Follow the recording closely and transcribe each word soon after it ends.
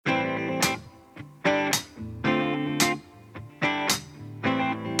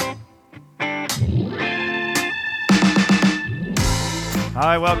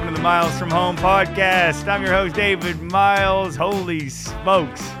Hi, welcome to the Miles from Home podcast. I'm your host, David Miles. Holy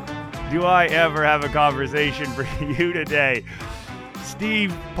smokes, do I ever have a conversation for you today.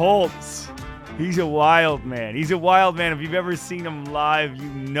 Steve Poltz, he's a wild man. He's a wild man. If you've ever seen him live, you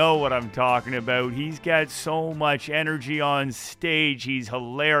know what I'm talking about. He's got so much energy on stage. He's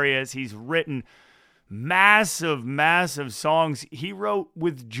hilarious. He's written massive songs. He wrote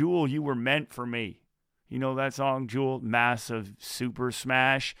with Jewel, You Were Meant for Me. You know that song, Jewel? Massive super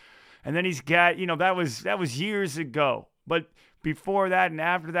smash. And then he's got, that was years ago. But before that and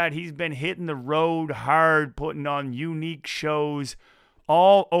after that, he's been hitting the road hard, putting on unique shows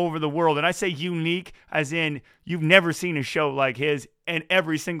all over the world. And I say unique as in you've never seen a show like his, and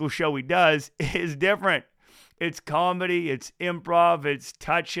every single show he does is different. It's comedy, it's improv, it's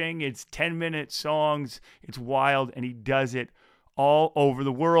touching, it's 10-minute songs, it's wild, and he does it all over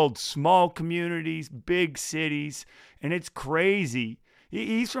the world. Small communities, big cities, and it's crazy.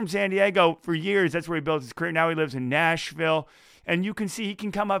 He's from San Diego for years. That's where he built his career. Now he lives in Nashville. And you can see he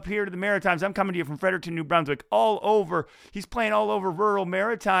can come up here to the Maritimes. I'm coming to you from Fredericton, New Brunswick, all over. He's playing all over rural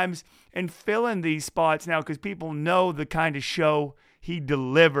Maritimes and filling these spots now because people know the kind of show he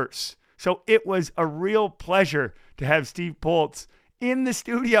delivers. So it was a real pleasure to have Steve Poltz in the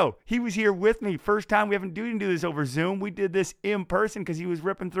studio. He was here with me. First time we didn't do this over Zoom. We did this in person because he was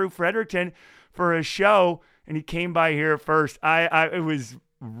ripping through Fredericton for a show, and he came by here first. It was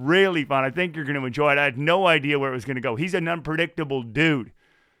really fun. I think you're going to enjoy it. I had no idea where it was going to go. He's an unpredictable dude.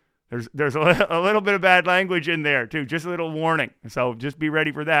 There's a little bit of bad language in there too. Just a little warning. So just be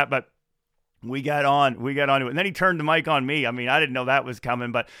ready for that. But we got on to it. And then he turned the mic on me. I mean, I didn't know that was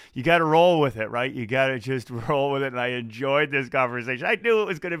coming, but you got to roll with it, right? You got to just roll with it. And I enjoyed this conversation. I knew it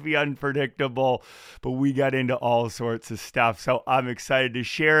was going to be unpredictable, but we got into all sorts of stuff. So I'm excited to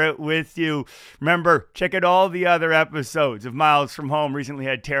share it with you. Remember, check out all the other episodes of Miles from Home. Recently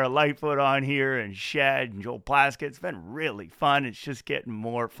had Tara Lightfoot on here and Shed and Joel Plaskett. It's been really fun. It's just getting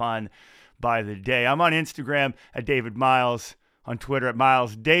more fun by the day. I'm on Instagram at David Miles, on Twitter at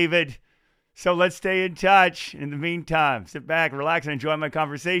Miles David. So let's stay in touch. In the meantime, sit back, relax, and enjoy my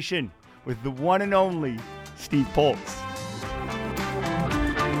conversation with the one and only Steve Poltz.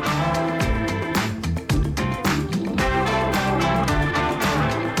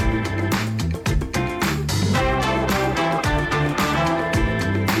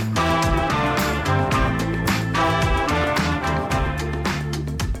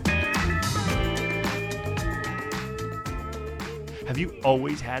 Have you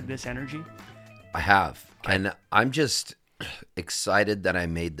always had this energy? I have. And I'm just excited that I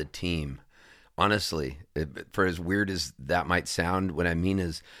made the team. Honestly, for as weird as that might sound, what I mean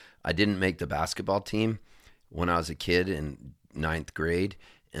is I didn't make the basketball team when I was a kid in 9th grade.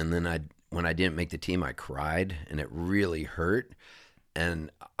 And then when I didn't make the team, I cried and it really hurt.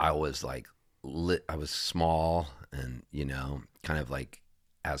 And I was like, I was small and, kind of like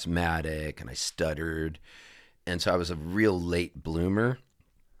asthmatic, and I stuttered. And so I was a real late bloomer.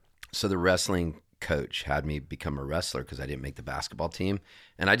 So the wrestling coach had me become a wrestler because I didn't make the basketball team.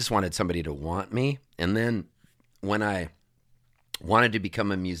 And I just wanted somebody to want me. And then when I wanted to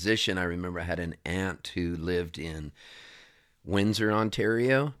become a musician, I remember I had an aunt who lived in Windsor,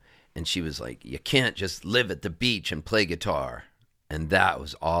 Ontario. And she was like, you can't just live at the beach and play guitar. And that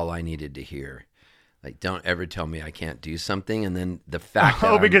was all I needed to hear. Like, don't ever tell me I can't do something. And then the fact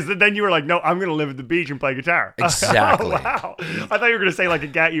that because then you were like, no, I'm going to live at the beach and play guitar. Exactly. Wow. I thought you were going to say like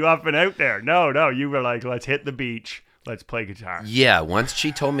it got you up and out there. No, you were like, let's hit the beach. Let's play guitar. Yeah. Once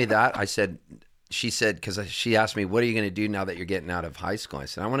she told me that, she said, because she asked me, what are you going to do now that you're getting out of high school? I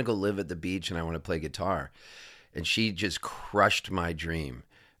said, I want to go live at the beach and I want to play guitar. And she just crushed my dream,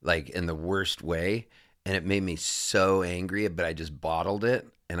 like in the worst way. And it made me so angry, but I just bottled it.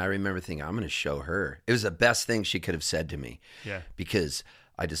 And I remember thinking, I'm going to show her. It was the best thing she could have said to me. Yeah. Because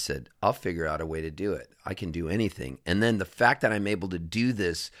I just said, I'll figure out a way to do it. I can do anything. And then the fact that I'm able to do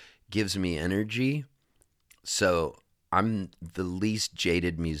this gives me energy. So I'm the least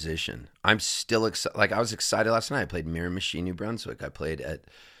jaded musician. I'm still excited. Like I was excited last night. I played Mirror Machine, New Brunswick. I played at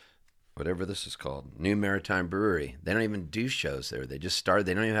whatever this is called, New Maritime Brewery. They don't even do shows there. They just started.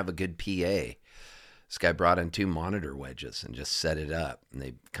 They don't even have a good PA. This guy brought in 2 monitor wedges and just set it up. And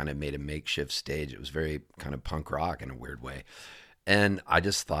they kind of made a makeshift stage. It was very kind of punk rock in a weird way. And I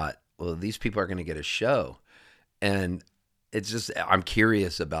just thought, well, these people are going to get a show. And it's just, I'm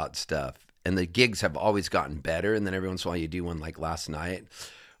curious about stuff. And the gigs have always gotten better. And then every once in a while you do one like last night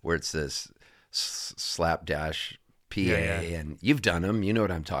where it's this slapdash PA. And you've done them. You know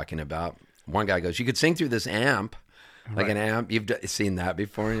what I'm talking about. One guy goes, you could sing through this amp. Like an amp, you've seen that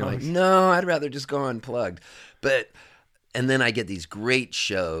before, and you're like, no, I'd rather just go unplugged. But And then I get these great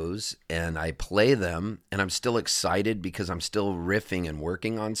shows and I play them and I'm still excited because I'm still riffing and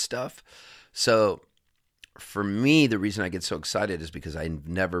working on stuff. So for me, the reason I get so excited is because I've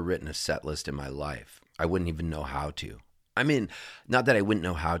never written a set list in my life. I wouldn't even know how to. I mean, not that I wouldn't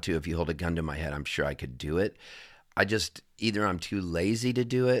know how to. If you hold a gun to my head, I'm sure I could do it. I just, either I'm too lazy to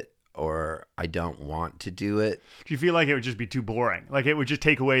do it or I don't want to do it. Do you feel like it would just be too boring? Like it would just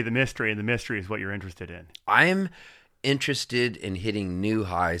take away the mystery, and the mystery is what you're interested in? I'm interested in hitting new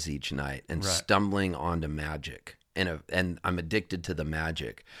highs each night and stumbling onto magic. And I'm addicted to the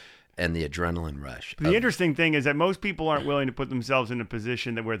magic and the adrenaline rush. The interesting thing is that most people aren't willing to put themselves in a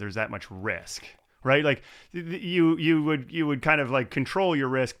position where there's that much risk, right? Like you would kind of like control your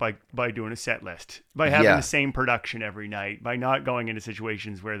risk by doing a set list, by having the same production every night, by not going into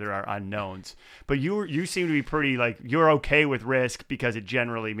situations where there are unknowns. But you seem to be pretty like, you're okay with risk because it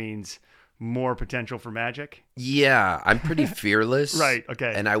generally means more potential for magic? Yeah, I'm pretty fearless. Right,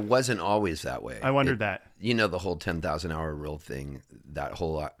 okay. And I wasn't always that way. I wondered that. You know, the whole 10,000 hour rule thing, that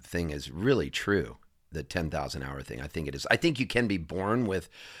whole thing is really true. The 10,000 hour thing, I think it is. I think you can be born with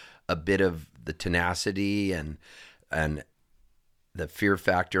a bit of the tenacity and the fear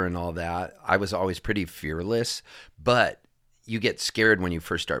factor and all that. I was always pretty fearless, but you get scared when you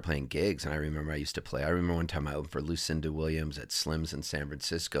first start playing gigs. And I remember I remember one time I opened for Lucinda Williams at Slim's in San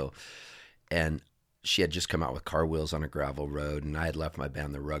Francisco. And she had just come out with Car Wheels on a Gravel Road, and I had left my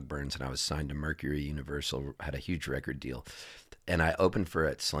band, the Rugburns, and I was signed to Mercury Universal, had a huge record deal. And I opened for her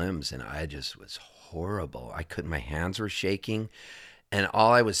at Slim's, and I just was horrible. My hands were shaking, and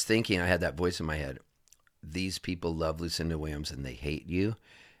all I was thinking, I had that voice in my head, these people love Lucinda Williams, and they hate you,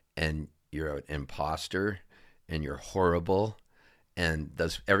 and you're an imposter, and you're horrible, and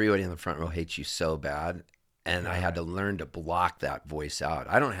everybody in the front row hates you so bad. And I had to learn to block that voice out.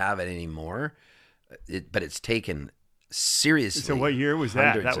 I don't have it anymore, but it's taken seriously. So what year was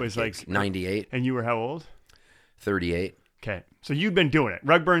that? That was like 98. And you were how old? 38. Okay. So you've been doing it.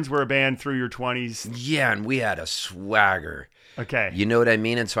 Rugburns were a band through your 20s. Yeah, and we had a swagger. Okay. You know what I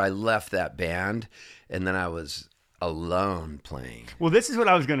mean? And so I left that band, and then I was alone playing. Well, this is what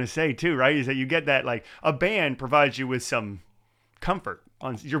I was going to say too, right? Is that you get that, like, a band provides you with some comfort.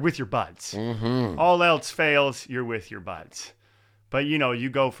 You're with your buds. Mm-hmm. All else fails, you're with your buds. But, you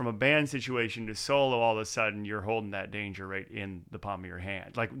go from a band situation to solo, all of a sudden you're holding that danger right in the palm of your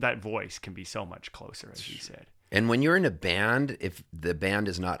hand. Like, that voice can be so much closer, as you said. And when you're in a band, if the band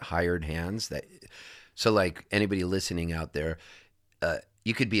is not hired hands, so like anybody listening out there,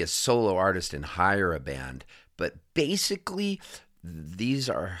 you could be a solo artist and hire a band. But basically, these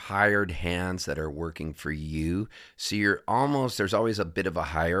are hired hands that are working for you. So there's always a bit of a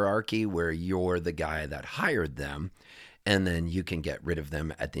hierarchy where you're the guy that hired them, and then you can get rid of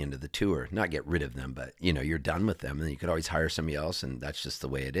them at the end of the tour. Not get rid of them, but you're done with them, and you could always hire somebody else, and that's just the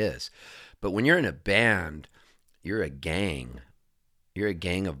way it is. But when you're in a band, you're a gang. You're a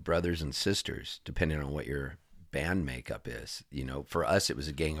gang of brothers and sisters, depending on what your band makeup is. For us, it was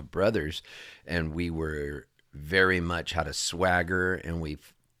a gang of brothers, and we were very much had a swagger, and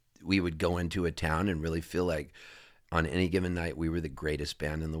we would go into a town and really feel like on any given night we were the greatest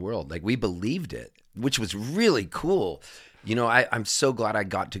band in the world. Like, we believed it, which was really cool. I'm so glad I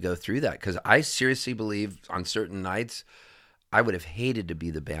got to go through that, because I seriously believe on certain nights I would have hated to be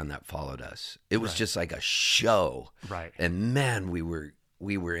the band that followed us. It was just like a show, right? And man, we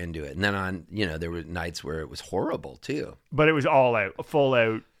were into it. And then there were nights where it was horrible too. But it was all out, full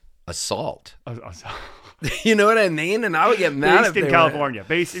out assault. You know what I mean? And I would get mad based in California.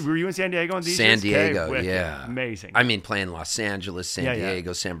 Were you in San Diego? San Diego, yeah. Amazing. I mean, playing Los Angeles, San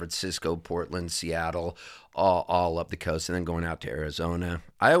Diego, San Francisco, Portland, Seattle, all up the coast, and then going out to Arizona.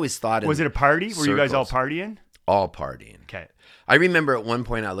 I always thought, was it a party? Were you guys all partying? All partying. Okay. I remember at one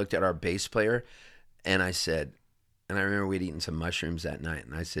point I looked at our bass player, and I said, and I remember we'd eaten some mushrooms that night,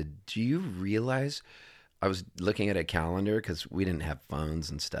 and I said, do you realize? I was looking at a calendar because we didn't have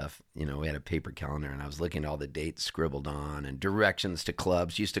phones and stuff. We had a paper calendar, and I was looking at all the dates scribbled on and directions to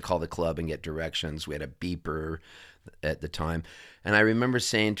clubs. Used to call the club and get directions. We had a beeper at the time. And I remember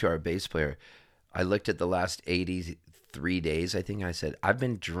saying to our bass player, I looked at the last 83 days, I think. I said, I've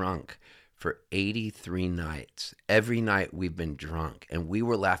been drunk for 83 nights. Every night we've been drunk. And we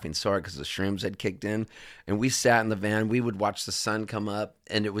were laughing so hard because the shrooms had kicked in. And we sat in the van. We would watch the sun come up,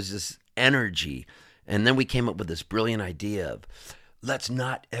 and it was this energy. And then we came up with this brilliant idea of, let's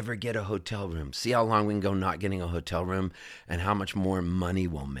not ever get a hotel room. See how long we can go not getting a hotel room and how much more money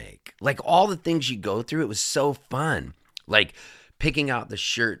we'll make. Like, all the things you go through, it was so fun. Like, picking out the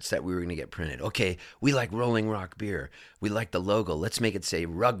shirts that we were going to get printed. Okay, we like Rolling Rock beer. We like the logo. Let's make it say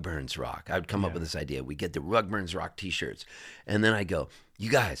Rugburns Rock. I would come up with this idea. We get the Rugburns Rock t-shirts. And then I go, you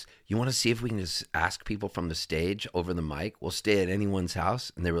guys, you want to see if we can just ask people from the stage over the mic? We'll stay at anyone's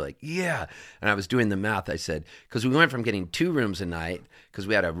house. And they were like, yeah. And I was doing the math. I said, because we went from getting 2 rooms a night, because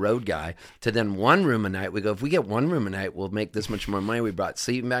we had a road guy, to then 1 room a night. We go, if we get 1 room a night, we'll make this much more money. We brought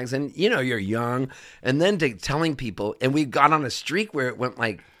sleeping bags in. You know, you're young. And then to telling people, and we got on a streak where it went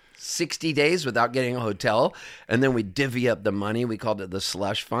like 60 days without getting a hotel. And then we divvy up the money. We called it the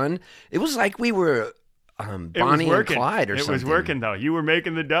slush fund. It was like we were Bonnie and Clyde or something. It was working, though. You were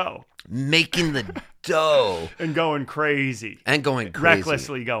making the dough. Making the dough. And going crazy.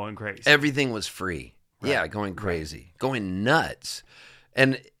 Recklessly going crazy. Everything was free. Right. Yeah, going crazy. Going nuts.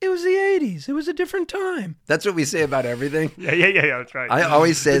 And it was the 80s. It was a different time. That's what we say about everything. Yeah, that's right. I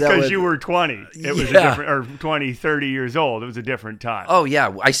always say that because you were 20. It was a different, or 20, 30 years old. It was a different time. Oh,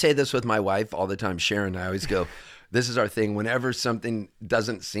 yeah. I say this with my wife all the time, Sharon. I always go, this is our thing. Whenever something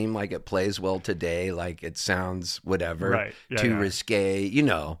doesn't seem like it plays well today, like it sounds whatever, too risque, you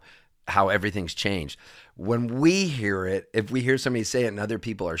know how everything's changed. When we hear it, if we hear somebody say it and other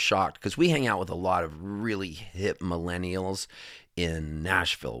people are shocked, because we hang out with a lot of really hip millennials in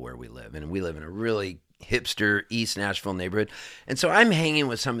Nashville where we live. And we live in a really hipster East Nashville neighborhood. And so I'm hanging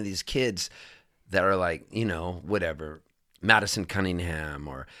with some of these kids that are like, you know, whatever, Madison Cunningham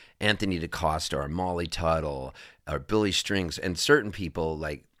or Anthony DaCosta or Molly Tuttle or Billy Strings, and certain people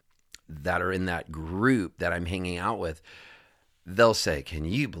like that are in that group that I'm hanging out with, they'll say, can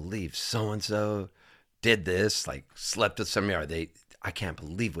you believe so-and-so did this, like slept with somebody, or I can't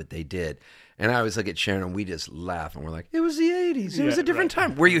believe what they did. And I always look at Sharon and we just laugh and we're like, it was the 80s. It was a different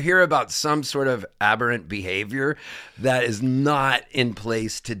time. Where you hear about some sort of aberrant behavior that is not in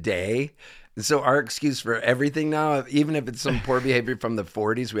place today. And so our excuse for everything now, even if it's some poor behavior from the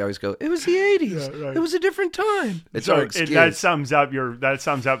 40s, we always go, it was the 80s. Yeah, right. It was a different time. It's our excuse. That sums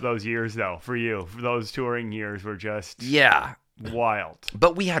up those years, though, for you. For those touring years were just wild.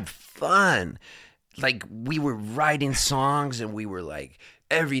 But we had fun. Like, we were writing songs, and we were like,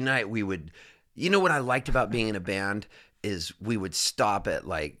 every night we would, you know what I liked about being in a band is we would stop at,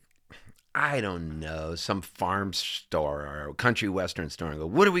 like, I don't know, some farm store or a country western store and go,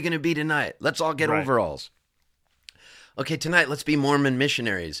 what are we going to be tonight? Let's all get overalls. Okay, tonight let's be Mormon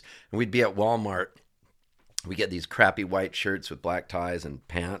missionaries. And we'd be at Walmart. We get these crappy white shirts with black ties and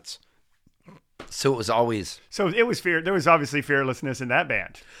pants. So it was always... So it was there was obviously fearlessness in that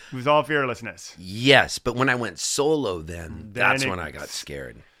band. It was all fearlessness. Yes, but when I went solo then that's when I got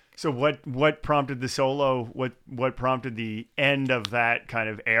scared. So what prompted the solo? What prompted the end of that kind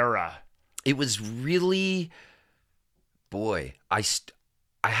of era? It was really, boy, I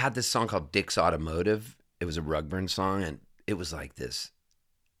had this song called Dick's Automotive. It was a Rugburn song, and it was like this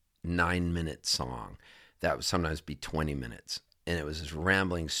 9-minute song that would sometimes be 20 minutes. And it was this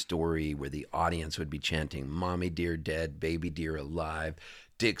rambling story where the audience would be chanting, Mommy Dear Dead, Baby Dear Alive,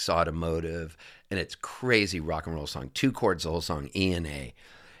 Dick's Automotive. And it's crazy rock and roll song. 2 chords, the whole song, E and A.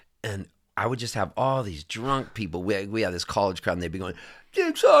 And I would just have all these drunk people. We had this college crowd, and they'd be going,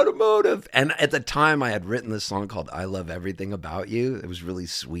 Dick's Automotive. And at the time, I had written this song called I Love Everything About You. It was really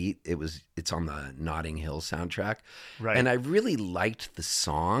sweet. It's on the Notting Hill soundtrack. Right. And I really liked the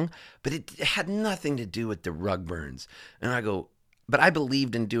song, but it had nothing to do with the Rugburns. And I go, but I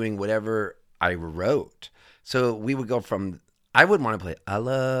believed in doing whatever I wrote. So we would go from, I would want to play I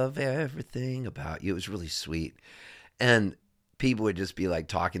Love Everything About You. It was really sweet. And people would just be like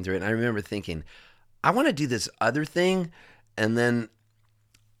talking through it. And I remember thinking, I want to do this other thing. And then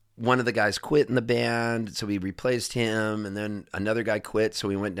one of the guys quit in the band, so we replaced him. And then another guy quit, so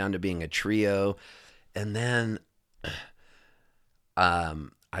we went down to being a trio. And then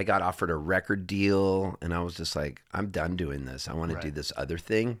I got offered a record deal, and I was just like, I'm done doing this. I want to do this other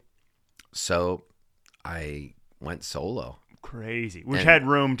thing. So I went solo. Crazy. Which had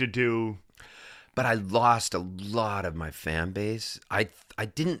room to do... But I lost a lot of my fan base. I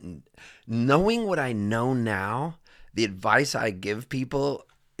didn't, knowing what I know now, the advice I give people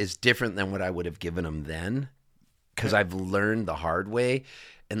is different than what I would have given them then, because I've learned the hard way.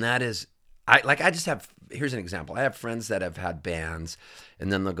 And that is, here's an example. I have friends that have had bands,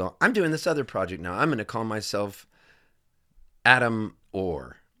 and then they'll go, I'm doing this other project now. I'm going to call myself Adam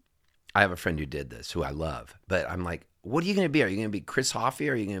Orr. I have a friend who did this, who I love. But I'm like, what are you going to be? Are you going to be Chris Hoffey,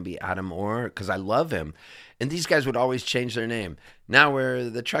 or are you going to be Adam Orr? Because I love him. And these guys would always change their name. Now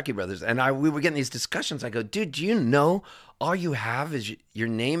we're the Truckee Brothers. And we were getting these discussions. I go, dude, do you know all you have is your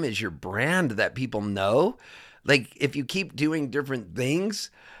name is your brand that people know? Like, if you keep doing different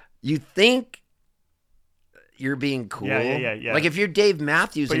things, you think you're being cool. Yeah. Like if you're Dave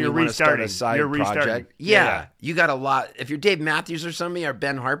Matthews But and you're you want to start a restarting. side You're restarting. project, Yeah. you got a lot. If you're Dave Matthews or somebody or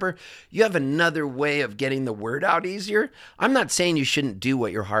Ben Harper, you have another way of getting the word out easier. I'm not saying you shouldn't do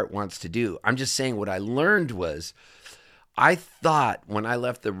what your heart wants to do. I'm just saying what I learned was I thought when I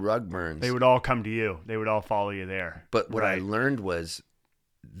left the Rugburns, They would all come to you. They would all follow you there. but what I Right. learned was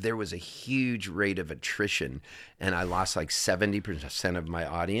there was a huge rate of attrition, and I lost like 70% of my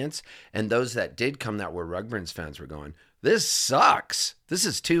audience. And those that did come that were Rugburns fans were going, this sucks. This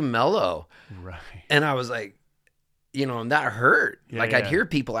is too mellow. Right. And I was like, and that hurt. Yeah, I'd yeah. hear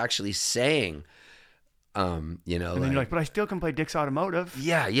people actually saying, And then you're like, but I still can play Dick's Automotive.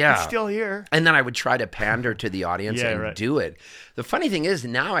 yeah. It's still here. And then I would try to pander to the audience Yeah, and right. do it. The funny thing is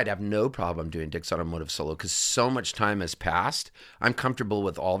now I'd have no problem doing Dick's Automotive solo because so much time has passed. I'm comfortable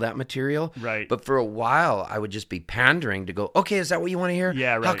with all that material. Right. But for a while, I would just be pandering to go, okay, is that what you want to hear?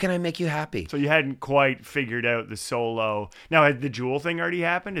 Yeah, How right. can I make you happy? So you hadn't quite figured out the solo. Now, had the Jewel thing already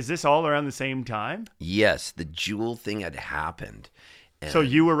happened? Is this all around the same time? Yes, the Jewel thing had happened. And So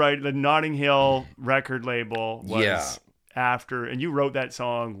you were right. The Notting Hill record label was Yeah. after, and you wrote that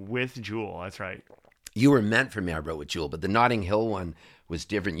song with Jewel. That's right. You Were Meant for Me, I wrote with Jewel, but the Notting Hill one was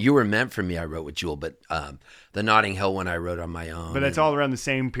different. You Were Meant for Me, I wrote with Jewel, but the Notting Hill one I wrote on my own. But that's all around the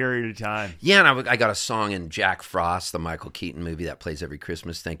same period of time. Yeah, and I got a song in Jack Frost, the Michael Keaton movie that plays every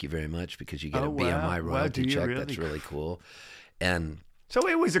Christmas. Thank you very much, because you get Oh, a wow. BMI Wow, royalty do you check. really? That's really cool. And So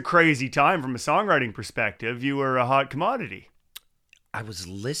it was a crazy time from a songwriting perspective. You were a hot commodity. I was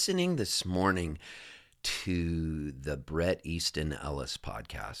listening this morning to the Bret Easton Ellis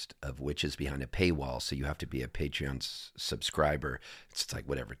podcast, of which is behind a paywall, so you have to be a Patreon subscriber. It's like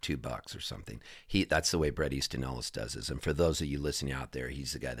whatever, $2 or something. That's the way Bret Easton Ellis does it. And for those of you listening out there,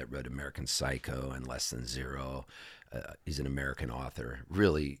 he's the guy that wrote American Psycho and Less Than Zero. He's an American author.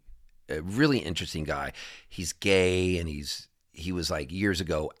 Really, a really interesting guy. He's gay, and he was like years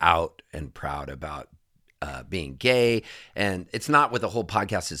ago out and proud about being gay, and it's not what the whole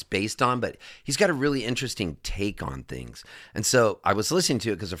podcast is based on, but he's got a really interesting take on things. And so I was listening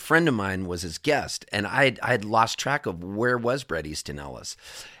to it because a friend of mine was his guest, and I had lost track of where was Bret Easton Ellis.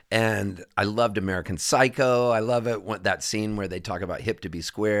 And I loved American Psycho. I love it, that scene where they talk about hip to be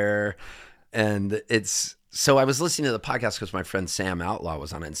square. And so I was listening to the podcast because my friend Sam Outlaw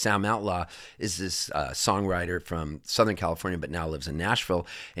was on it. And Sam Outlaw is this songwriter from Southern California, but now lives in Nashville.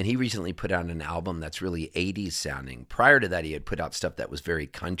 And he recently put out an album that's really 80s sounding. Prior to that, he had put out stuff that was very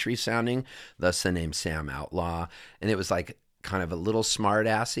country sounding, thus the name Sam Outlaw. And it was like kind of a little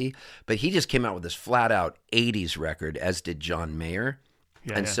smart-assy. But he just came out with this flat-out 80s record, as did John Mayer.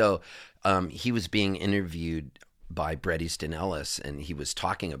 So he was being interviewed by Bret Easton Ellis, and he was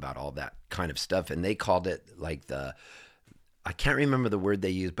talking about all that kind of stuff, and they called it like I can't remember the word they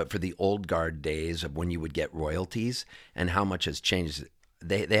used, but for the old guard days of when you would get royalties and how much has changed.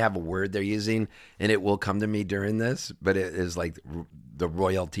 They have a word they're using, and it will come to me during this, but it is like the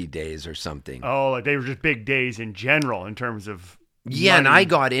royalty days or something. Oh, like they were just big days in general in terms of Yeah, and money. I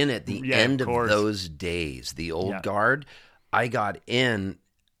got in at the end of course. those days, the old guard. I got in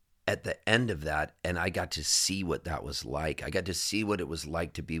at the end of that, and I got to see what that was like. I got to see what it was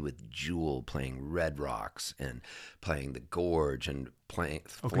like to be with Jewel playing Red Rocks and playing The Gorge and playing.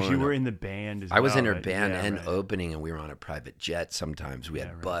 Oh, because you were in the band as well. I was in her right? band Yeah, and right. opening, and we were on a private jet sometimes. We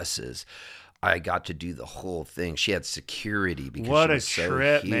had right. buses. I got to do the whole thing. She had security because What she a was so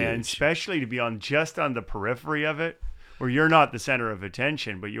trip, huge. man! Especially to be just on the periphery of it, where you're not the center of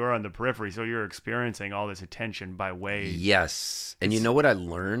attention, but you're on the periphery, so you're experiencing all this attention by way. Yes. And you know what I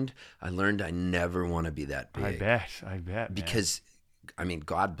learned? I learned I never want to be that big. I bet, man. Because, I mean,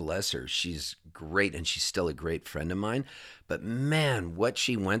 God bless her. She's great, and she's still a great friend of mine. But, man, what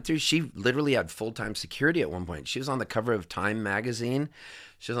she went through, she literally had full-time security at one point. She was on the cover of Time magazine.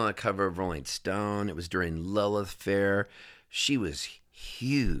 She was on the cover of Rolling Stone. It was during Lilith Fair. She was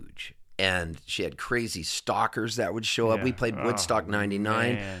huge. And she had crazy stalkers that would show up. Yeah. We played Woodstock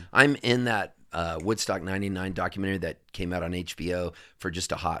 99. man. I'm in that Woodstock 99 documentary that came out on HBO for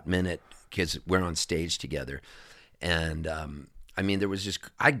just a hot minute because we're on stage together. And, I mean,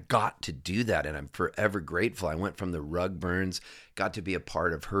 I got to do that, and I'm forever grateful. I went from the Rugburns, got to be a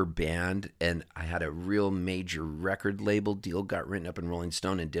part of her band, and I had a real major record label deal, got written up in Rolling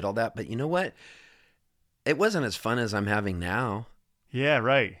Stone and did all that. But you know what? It wasn't as fun as I'm having now. Yeah,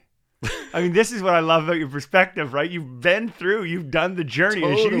 right. I mean, this is what I love about your perspective, right? You've been through, you've done the journey.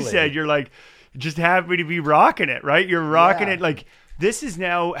 As you Totally. said, you're like, just happy to be rocking it, right? You're rocking Yeah. it. Like, this is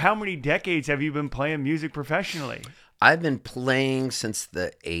now, how many decades have you been playing music professionally? I've been playing since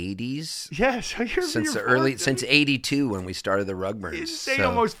the 80s. Yeah, so Since 82 when we started the Rugburns. You say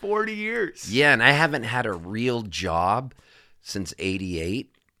almost 40 years. Yeah, and I haven't had a real job since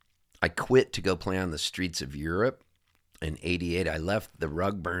 88. I quit to go play on the streets of Europe. In 88, I left the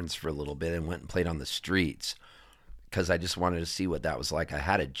Rugburns for a little bit and went and played on the streets because I just wanted to see what that was like. I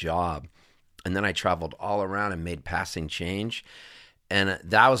had a job, and then I traveled all around and made passing change, and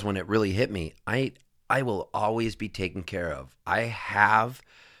that was when it really hit me. I will always be taken care of. I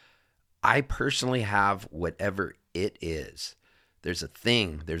personally have whatever it is. There's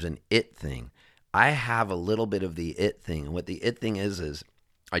an it thing. I have a little bit of the it thing, and what the it thing is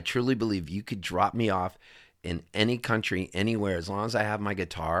I truly believe you could drop me off in any country, anywhere, as long as I have my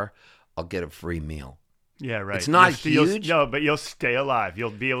guitar, I'll get a free meal. Yeah, right. It's not huge. No, but you'll stay alive.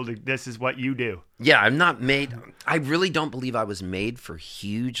 You'll be able to, this is what you do. Yeah, I'm not made, I really don't believe I was made for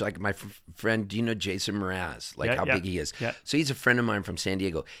huge. Like my friend, do you know Jason Mraz? Like how big he is? Yeah. So he's a friend of mine from San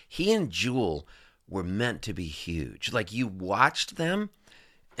Diego. He and Jewel were meant to be huge. Like you watched them,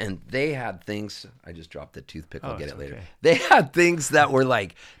 and they had things. I just dropped the toothpick. I'll get it later. Okay. They had things that were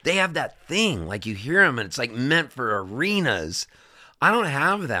like, they have that thing. Like you hear them and it's like meant for arenas. I don't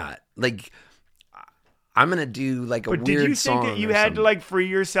have that. Like I'm going to do like a weird song. But did you think that you had to like free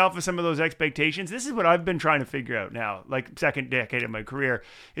yourself of some of those expectations? This is what I've been trying to figure out now, like second decade of my career,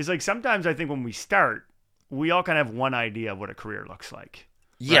 is like sometimes I think when we start, we all kind of have one idea of what a career looks like.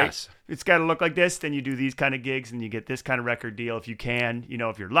 Yes. Right? It's got to look like this. Then you do these kind of gigs and you get this kind of record deal if you can,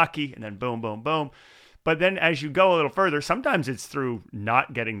 if you're lucky, and then boom, boom, boom. But then as you go a little further, sometimes it's through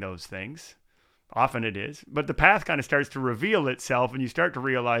not getting those things. Often it is. But the path kind of starts to reveal itself, and you start to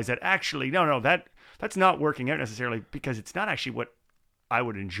realize that actually, no, that's not working out necessarily, because it's not actually what I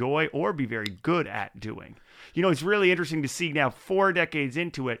would enjoy or be very good at doing. It's really interesting to see now 4 decades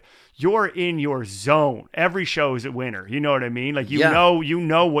into it, you're in your zone. Every show is a winner. You know what I mean? Like, you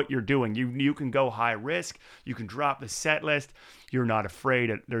know what you're doing. You can go high risk. You can drop the set list. You're not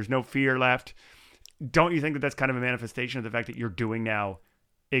afraid. There's no fear left. Don't you think that that's kind of a manifestation of the fact that you're doing now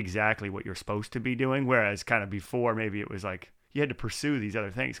exactly what you're supposed to be doing? Whereas kind of before, maybe it was like you had to pursue these other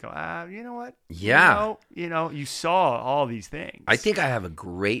things. Go, you know what? Yeah. You saw all these things. I think I have a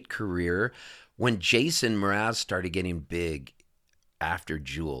great career. When Jason Mraz started getting big after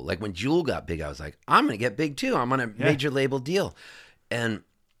Jewel, like when Jewel got big, I was like, I'm going to get big too. I'm on a major label deal. And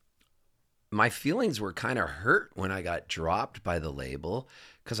my feelings were kind of hurt when I got dropped by the label,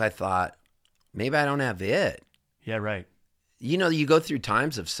 because I thought, maybe I don't have it. Yeah, right. You go through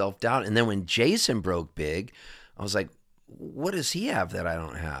times of self-doubt. And then when Jason broke big, I was like, what does he have that I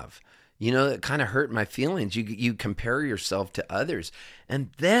don't have? It kind of hurt my feelings. You compare yourself to others. And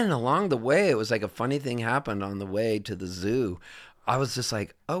then along the way, it was like a funny thing happened on the way to the zoo. I was just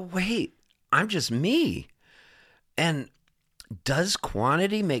like, oh, wait, I'm just me. And does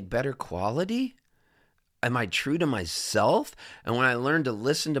quantity make better quality? Am I true to myself? And when I learned to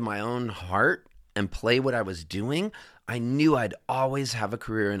listen to my own heart and play what I was doing, I knew I'd always have a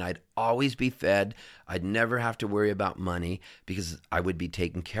career and I'd always be fed. I'd never have to worry about money because I would be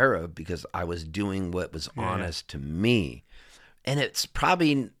taken care of because I was doing what was honest to me. And it's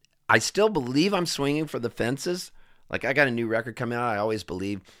probably, I still believe I'm swinging for the fences. Like I got a new record coming out. I always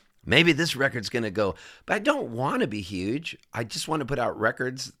believe maybe this record's going to go, but I don't want to be huge. I just want to put out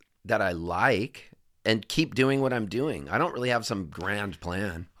records that I like and keep doing what I'm doing. I don't really have some grand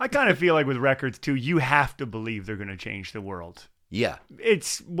plan. I kind of feel like with records too, you have to believe they're going to change the world. Yeah.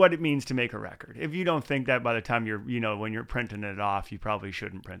 It's what it means to make a record. If you don't think that by the time you're, when you're printing it off, you probably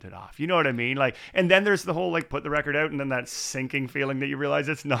shouldn't print it off. You know what I mean? Like, and then there's the whole, like, put the record out and then that sinking feeling that you realize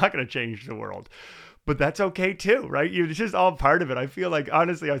it's not going to change the world. But that's okay too, right? It's just all part of it. I feel like,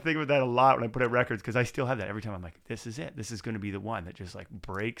 honestly, I think about that a lot when I put out records, because I still have that every time. I'm like, this is it. This is going to be the one that just like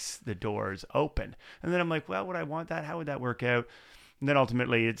breaks the doors open. And then I'm like, well, would I want that? How would that work out? And then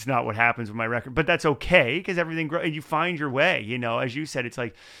ultimately, it's not what happens with my record. But that's okay, because everything grows. You find your way, As you said, it's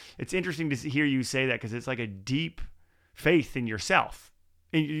like, it's interesting to hear you say that, because it's like a deep faith in yourself.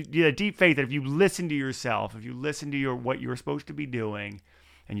 And a deep faith that if you listen to yourself, if you listen to what you're supposed to be doing,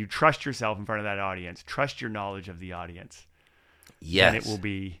 and you trust yourself in front of that audience, trust your knowledge of the audience. Yes. And it will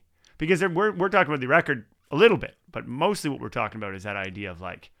be, because we're talking about the record a little bit, but mostly what we're talking about is that idea of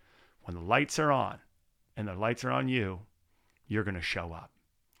like, when the lights are on and the lights are on you, you're going to show up.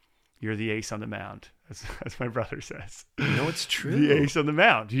 You're the ace on the mound, as my brother says. No, it's true. The ace on the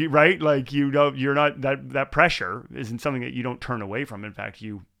mound, right? Like, you're not, that pressure isn't something that you don't turn away from. In fact,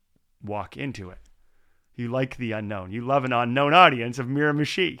 you walk into it. You like the unknown. You love an unknown audience of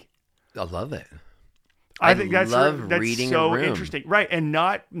Miramichi. I love it. I think that's reading so a room. interesting. Right. And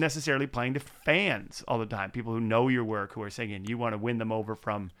not necessarily playing to fans all the time. People who know your work, who are singing, you want to win them over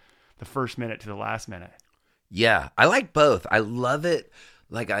from the first minute to the last minute. Yeah. I like both. I love it.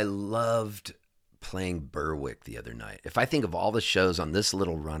 Like I loved playing Berwick the other night. If I think of all the shows on this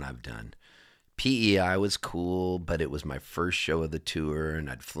little run I've done, PEI was cool, but it was my first show of the tour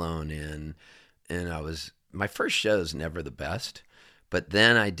and I'd flown in and my first show is never the best. But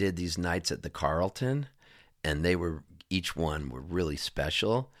then I did these nights at the Carlton and each one were really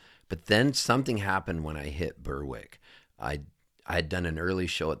special. But then something happened when I hit Berwick. I had done an early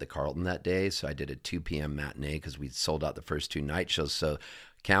show at the Carlton that day, so I did a 2 p.m. matinee because we sold out the first 2 night shows. So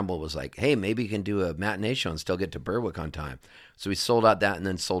Campbell was like, hey, maybe you can do a matinee show and still get to Berwick on time. So we sold out that and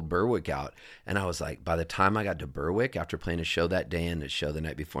then sold Berwick out. And I was like, by the time I got to Berwick, after playing a show that day and a show the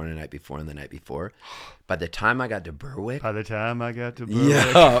night before and the night before and the night before, by the time I got to Berwick.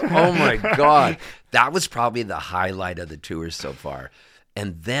 Yeah. Oh my God. That was probably the highlight of the tour so far.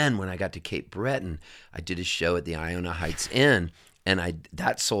 And then when I got to Cape Breton, I did a show at the Iona Heights Inn and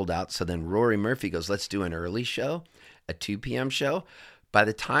that sold out. So then Rory Murphy goes, let's do an early show, a 2 p.m. show. By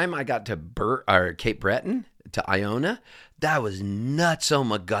the time I got to Cape Breton, to Iona, that was nutso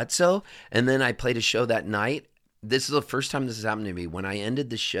magutso. And then I played a show that night. This is the first time this has happened to me. When I ended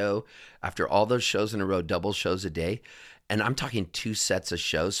the show, after all those shows in a row, double shows a day, and I'm talking 2 sets of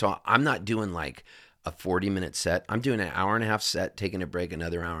shows. So I'm not doing like a 40-minute set. I'm doing an hour and a half set, taking a break,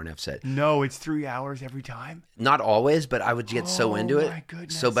 another hour and a half set. No, it's 3 hours every time? Not always, but I would get so into it. Oh, my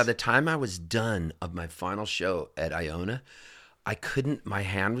goodness. So by the time I was done of my final show at Iona, my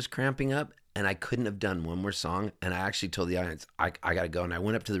hand was cramping up and I couldn't have done one more song. And I actually told the audience, I got to go. And I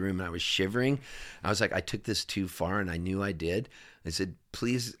went up to the room and I was shivering. I was like, I took this too far and I knew I did. I said,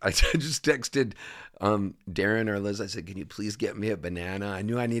 please, I just texted Darren or Liz. I said, can you please get me a banana? I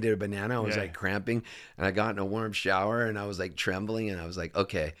knew I needed a banana. I was like cramping and I got in a warm shower and I was like trembling and I was like,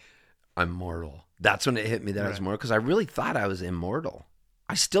 okay, I'm mortal. That's when it hit me that I was mortal because I really thought I was immortal.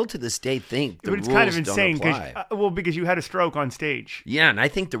 I still to this day think the rules don't apply. But it's kind of insane because you had a stroke on stage. Yeah, and I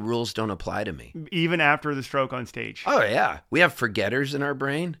think the rules don't apply to me. Even after the stroke on stage. Oh, yeah. We have forgetters in our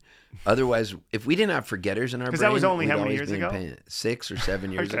brain. Otherwise, if we didn't have forgetters in our brain... Because that was only how many years ago? 6 or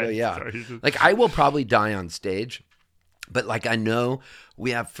 7 years ago, yeah. Sorry. Like, I will probably die on stage, but like I know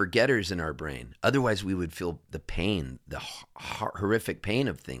we have forgetters in our brain. Otherwise, we would feel the pain, the horrific pain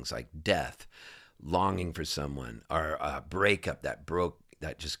of things like death, longing for someone, or a breakup that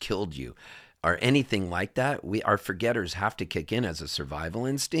just killed you, or anything like that. Our forgetters have to kick in as a survival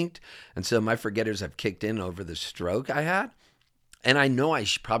instinct. And so my forgetters have kicked in over the stroke I had. And I know I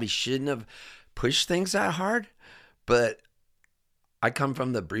probably shouldn't have pushed things that hard, but I come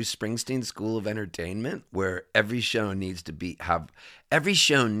from the Bruce Springsteen School of Entertainment where every show needs to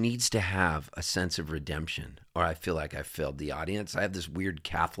have a sense of redemption, or I feel like I failed the audience. I have this weird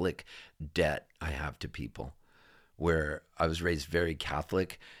Catholic debt I have to people, where I was raised very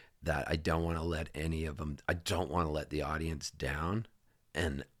Catholic, that I don't want to let the audience down.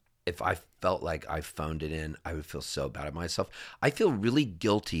 And if I felt like I phoned it in, I would feel so bad at myself. I feel really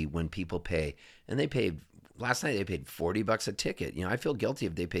guilty when people pay, and last night they paid $40 a ticket. I feel guilty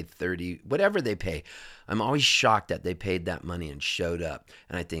if they paid $30, whatever they pay. I'm always shocked that they paid that money and showed up.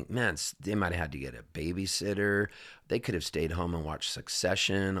 And I think, man, they might have had to get a babysitter. They could have stayed home and watched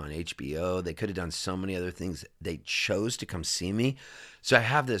Succession on HBO. They could have done so many other things. They chose to come see me. So I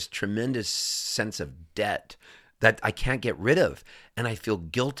have this tremendous sense of debt that I can't get rid of. And I feel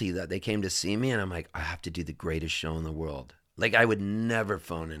guilty that they came to see me. And I'm like, I have to do the greatest show in the world. Like, I would never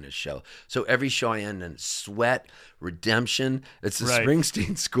phone in a show. So every show I end in sweat, redemption. It's the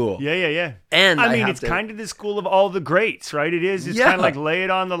Springsteen school. Yeah. And I mean, it's kind of the school of all the greats, right? It is. It's kind of like lay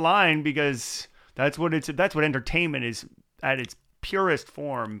it on the line, because that's what entertainment is at its purest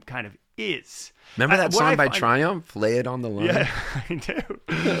form kind of is. Remember that song by Triumph, Lay It on the Line? Yeah, I do.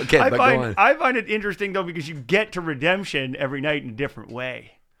 Okay, but go on. I find it interesting, though, because you get to redemption every night in a different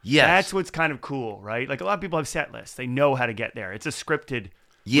way. Yes. That's what's kind of cool, right? Like, a lot of people have set lists. They know how to get there. It's a scripted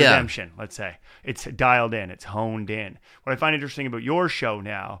redemption, let's say. It's dialed in. It's honed in. What I find interesting about your show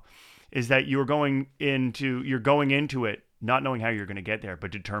now is that you're going into it not knowing how you're going to get there,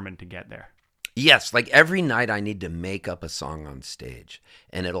 but determined to get there. Yes, like every night I need to make up a song on stage,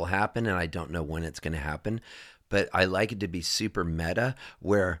 and it'll happen, and I don't know when it's going to happen. But I like it to be super meta,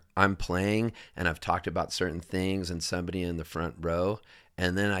 where I'm playing and I've talked about certain things and somebody in the front row.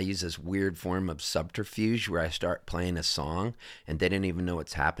 And then I use this weird form of subterfuge where I start playing a song and they didn't even know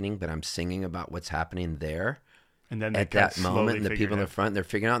what's happening, but I'm singing about what's happening there. And then at that moment, and the people in the front, they're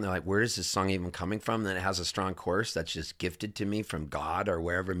figuring out, and they're like, where is this song even coming from? And then it has a strong chorus that's just gifted to me from God or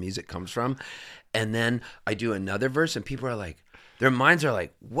wherever music comes from. And then I do another verse, and people are like, their minds are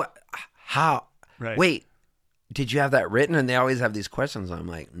like, what? How? Right. Wait, did you have that written? And they always have these questions. I'm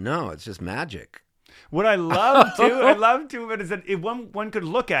like, no, it's just magic. What I love too, but is that one could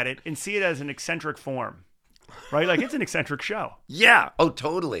look at it and see it as an eccentric form. Right, like it's an eccentric show. Yeah. Oh,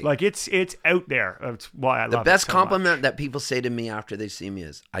 totally. Like it's out there. That's why I love it. The best so compliment much. that people say to me after they see me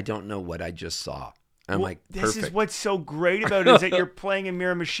is, "I don't know what I just saw." And I'm like, perfect. This is what's so great about it is that you're playing in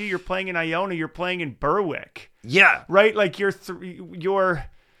Miramichi, you're playing in Iona, you're playing in Berwick. Yeah. Right. Like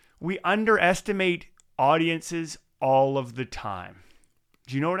we underestimate audiences all of the time.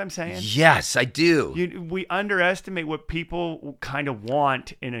 Do you know what I'm saying? Yes, I do. We underestimate what people kind of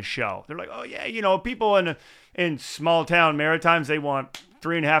want in a show. They're like, oh yeah, people in small town Maritimes, they want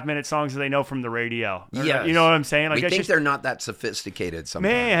 3.5-minute songs that they know from the radio. Yes. You know what I'm saying? Like, we think they're not that sophisticated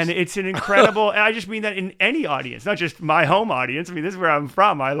sometimes. Man, it's an incredible, and I just mean that in any audience, not just my home audience. I mean, this is where I'm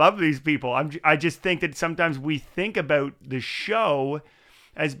from. I love these people. I just think that sometimes we think about the show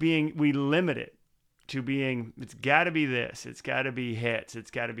as being, we limit it to being, it's got to be this, it's got to be hits,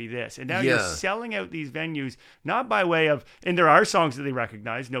 it's got to be this. And now you're selling out these venues, not by way of, and there are songs that they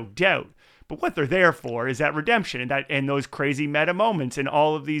recognize, no doubt, but what they're there for is that redemption and those crazy meta moments and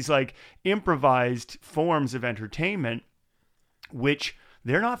all of these like improvised forms of entertainment, which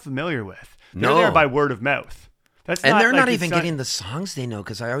they're not familiar with. They're there by word of mouth. They're not even getting the songs they know,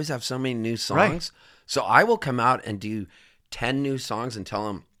 because I always have so many new songs. Right. So I will come out and do 10 new songs and tell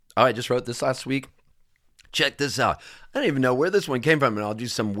them, oh, I just wrote this last week. Check this out. I don't even know where this one came from, and I'll do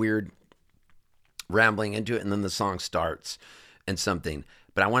some weird rambling into it, and then the song starts and something.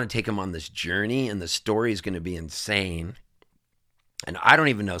 But I want to take them on this journey, and the story is going to be insane. And I don't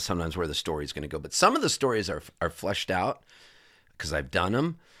even know sometimes where the story is going to go. But some of the stories are fleshed out because I've done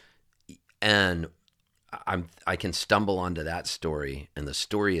them, and I can stumble onto that story, and the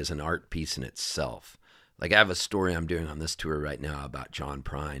story is an art piece in itself. Like I have a story I'm doing on this tour right now about John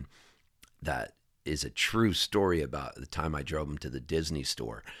Prine that is a true story about the time I drove him to the Disney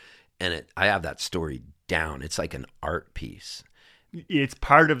store. And I have that story down. It's like an art piece. It's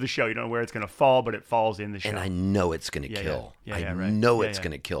part of the show. You don't know where it's going to fall, but it falls in the show. And I know it's going to kill. Right. I know it's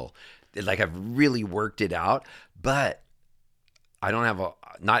going to kill. Like I've really worked it out, but I don't have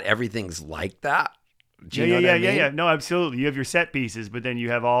not everything's like that. Do you know what I mean? Yeah. No, absolutely. You have your set pieces, but then you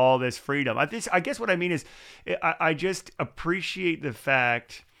have all this freedom. I guess what I mean is I just appreciate the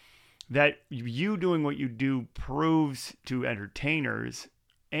fact that you doing what you do proves to entertainers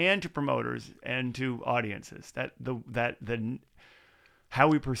and to promoters and to audiences that the how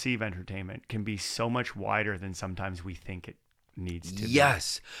we perceive entertainment can be so much wider than sometimes we think it needs to be.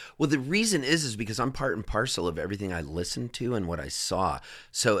 Yes. Well, the reason is because I'm part and parcel of everything I listened to and what I saw.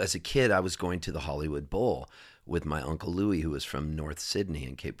 So as a kid, I was going to the Hollywood Bowl with my Uncle Louie, who was from North Sydney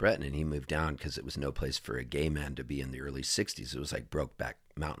in Cape Breton, and he moved down because it was no place for a gay man to be in the early 60s. It was like Brokeback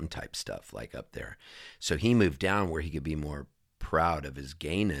Mountain type stuff, like up there. So he moved down where he could be more proud of his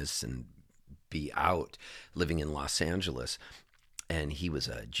gayness and be out living in Los Angeles. And he was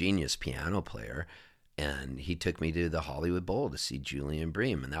a genius piano player. And he took me to the Hollywood Bowl to see Julian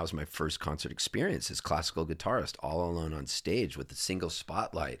Bream. And that was my first concert experience as classical guitarist, all alone on stage with a single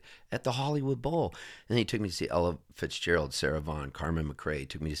spotlight at the Hollywood Bowl. And then he took me to see Ella Fitzgerald, Sarah Vaughan, Carmen McRae,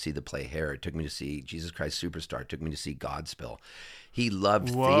 took me to see the play Hair, took me to see Jesus Christ Superstar, took me to see Godspell. He loved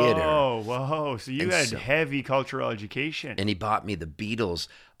theater. Whoa. So you had heavy cultural education. And he bought me the Beatles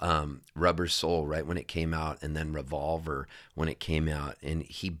Rubber Soul right when it came out, and then Revolver when it came out. And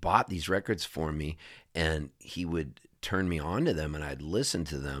he bought these records for me, and he would turn me on to them, and I'd listen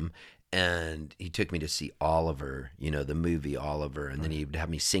to them. And he took me to see Oliver, the movie Oliver. And then he would have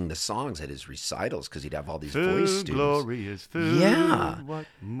me sing the songs at his recitals because he'd have all these voice students. Glorious food. Yeah. What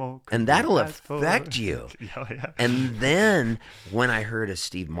more and that'll affect you. Yeah. And then when I heard a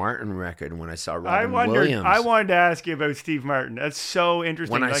Steve Martin record and when I saw Robin Williams. I wanted to ask you about Steve Martin. That's so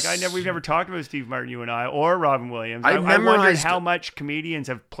interesting. We've never talked about Steve Martin, you and I, or Robin Williams. I wondered how much comedians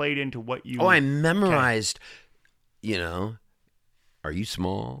have played into what you... Oh, I memorized, are you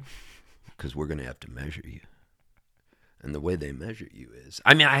small? Because we're going to have to measure you. And the way they measure you is...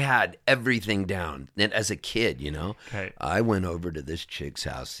 I had everything down. And as a kid, Okay. I went over to this chick's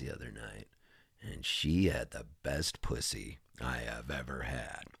house the other night, and she had the best pussy I have ever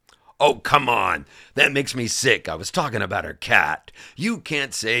had. Oh, come on. That makes me sick. I was talking about her cat. You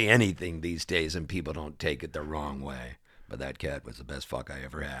can't say anything these days and people don't take it the wrong way. But that cat was the best fuck I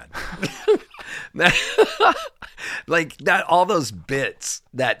ever had. Like that, all those bits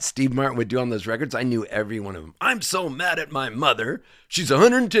that Steve Martin would do on those records, I knew every one of them. I'm so mad at my mother. She's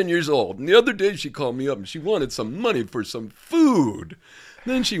 110 years old. And the other day she called me up and she wanted some money for some food.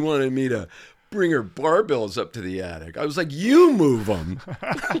 Then she wanted me to bring her barbells up to the attic. I was like, you move them.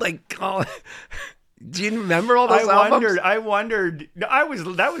 Like, oh, do you remember all those albums? I wondered. That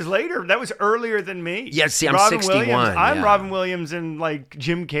was later. That was earlier than me. Yeah, see, I'm Robin 61. Williams. I'm yeah. Robin Williams and like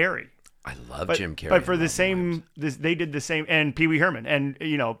Jim Carrey. I love Jim Carrey. But for the same, they did the same, and Pee Wee Herman, and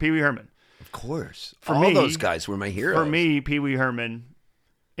Pee Wee Herman. Of course, for all me, those guys were my heroes. For me, Pee Wee Herman,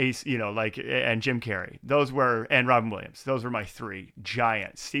 Ace, and Jim Carrey. Those were, and Robin Williams. Those were my three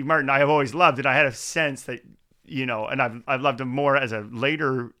giants. Steve Martin, I have always loved, and I had a sense that and I've loved him more as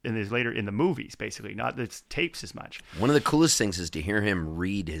later in the movies, basically, not the tapes as much. One of the coolest things is to hear him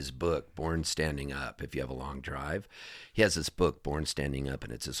read his book, Born Standing Up. If you have a long drive, he has this book, Born Standing Up,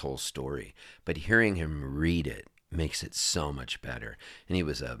 and it's his whole story. But hearing him read it makes it so much better. And he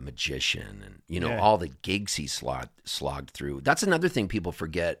was a magician, and all the gigs he slogged through. That's another thing people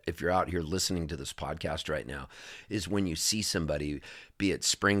forget if you're out here listening to this podcast right now, is when you see somebody, be it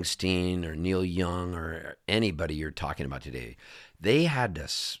Springsteen or Neil Young or anybody you're talking about today, they had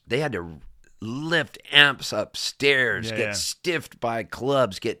to lift amps upstairs, get stiffed by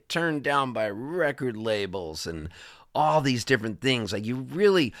clubs, get turned down by record labels, and all these different things. Like,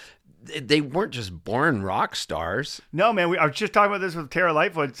 they weren't just born rock stars. No, man. I was just talking about this with Tara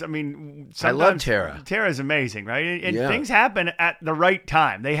Lightfoot. I mean, I love Tara. Tara's amazing, right? And things happen at the right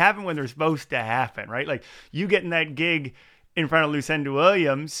time. They happen when they're supposed to happen, right? Like, you getting that gig in front of Lucinda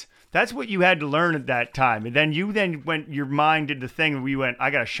Williams, that's what you had to learn at that time. And then your mind did the thing where you went, I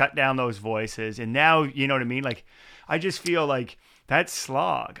got to shut down those voices. And now, you know what I mean? Like, I just feel like that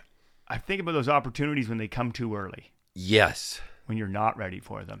slog. I think about those opportunities when they come too early. Yes. When you're not ready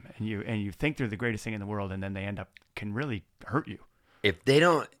for them, and you think they're the greatest thing in the world, and then they can really hurt you. If they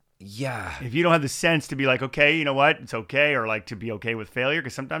don't, if you don't have the sense to be like, okay, you know what, it's okay, or like to be okay with failure,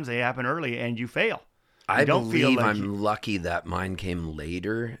 because sometimes they happen early and you fail. I believe I'm lucky that mine came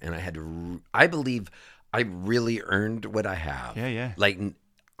later, and I believe I really earned what I have. Yeah. Like,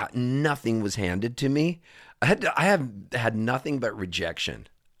 nothing was handed to me. I have had nothing but rejection.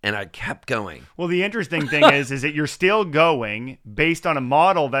 And I kept going. Well, the interesting thing is that you're still going based on a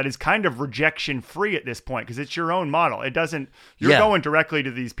model that is kind of rejection free at this point, because it's your own model. You're going directly to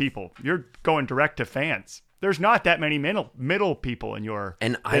these people. You're going direct to fans. There's not that many middle people in your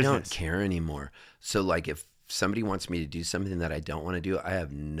business. I don't care anymore. So like, if somebody wants me to do something that I don't want to do, I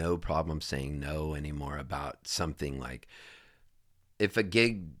have no problem saying no anymore about something. Like, if a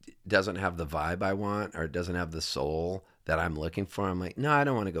gig doesn't have the vibe I want, or it doesn't have the soul that I'm looking for, I'm like, no, I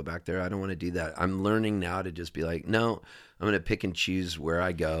don't want to go back there. I don't want to do that. I'm learning now to just be like, no, I'm going to pick and choose where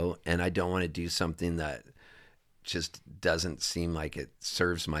I go, and I don't want to do something that just doesn't seem like it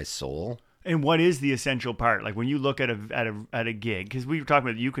serves my soul. And what is the essential part? Like, when you look at a gig, because we were talking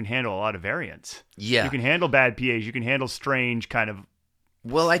about, you can handle a lot of variants. Yeah. You can handle bad PAs. You can handle strange kind of.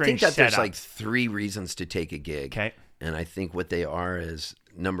 Well, I think that setup. There's like 3 reasons to take a gig. Okay. And I think what they are is,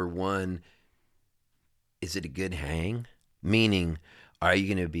 number one, is it a good hang? Meaning, are you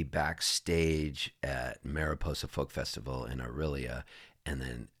going to be backstage at Mariposa Folk Festival in Aurelia, and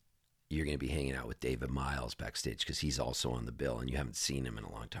then you're going to be hanging out with David Miles backstage because he's also on the bill and you haven't seen him in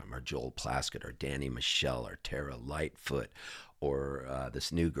a long time, or Joel Plaskett, or Danny Michelle, or Tara Lightfoot, or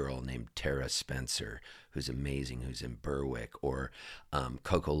this new girl named Tara Spencer, who's amazing, who's in Berwick, or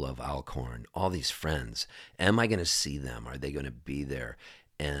Coco Love Alcorn, all these friends. Am I going to see them? Are they going to be there?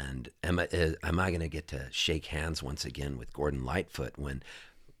 And am I going to get to shake hands once again with Gordon Lightfoot when,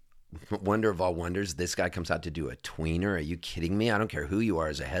 wonder of all wonders, this guy comes out to do a tweener? Are you kidding me? I don't care who you are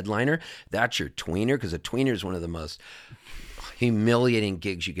as a headliner. That's your tweener, because a tweener is one of the most humiliating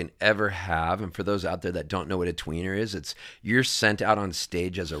gigs you can ever have. And for those out there that don't know what a tweener is, it's you're sent out on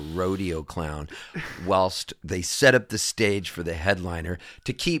stage as a rodeo clown whilst they set up the stage for the headliner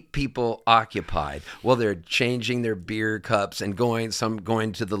to keep people occupied while they're changing their beer cups and going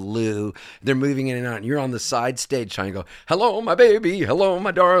to the loo. They're moving in and out, and you're on the side stage trying to go, hello, my baby, hello,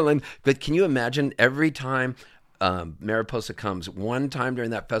 my darling. But can you imagine every time Mariposa comes, one time during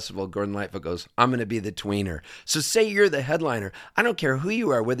that festival, Gordon Lightfoot goes, I'm going to be the tweener. So say you're the headliner. I don't care who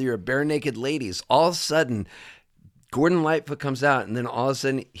you are, whether you're a bare naked ladies. All of a sudden, Gordon Lightfoot comes out, and then all of a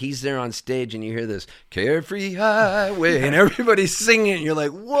sudden he's there on stage, and you hear this Carefree Highway, and everybody's singing, and you're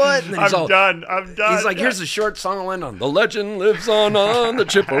like, what? And I'm done. He's like, here's a short song I'll end on. The legend lives on the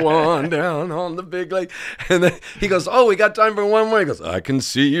Chippewa, down on the big lake. And then he goes, oh, we got time for one more. He goes, I can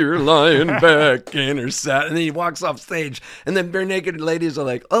see her lying back in her satin. And then he walks off stage, and then bare naked ladies are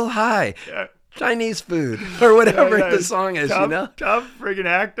like, oh, hi. Yeah. Chinese food or whatever Yeah, the song is, tough, you know? Tough friggin'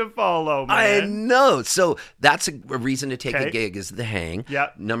 act to follow, I man. know. So that's a reason to take Okay. a gig is the hang. Yeah.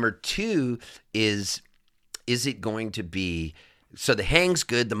 Number two is it going to be, so the hang's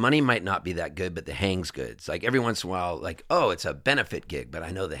good. The money might not be that good, but the hang's good. It's like every once in a while, like, oh, it's a benefit gig, but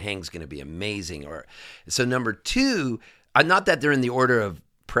I know the hang's going to be amazing. Or so number two, not that they're in the order of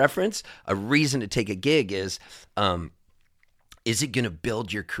preference. A reason to take a gig is it going to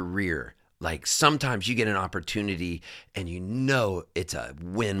build your career? Like sometimes you get an opportunity and you know it's a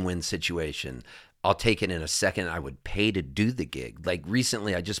win-win situation. I'll take it in a second. I would pay to do the gig. Like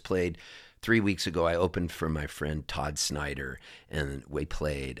recently I just played 3 weeks ago, I opened for my friend Todd Snyder, and we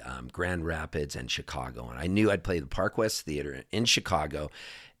played Grand Rapids and Chicago. And I knew I'd play the Park West Theater in Chicago,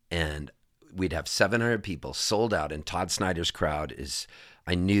 and we'd have 700 people sold out. And Todd Snyder's crowd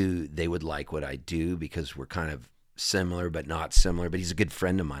I knew they would like what I do because we're kind of similar but not similar, but he's a good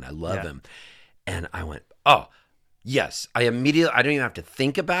friend of mine. I love him. And I went, oh, yes. I don't even have to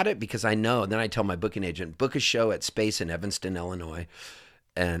think about it because I know. And then I tell my booking agent, book a show at Space in Evanston, Illinois,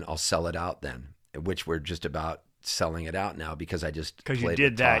 and I'll sell it out then, which we're just about selling it out now because you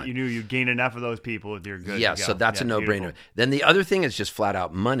did that. You knew you'd gain enough of those people with your good. Yeah, so that's a no-brainer. Then the other thing is just flat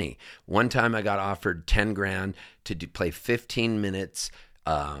out money. One time I got offered $10,000 to play 15 minutes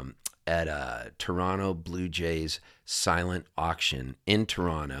at a Toronto Blue Jays silent auction in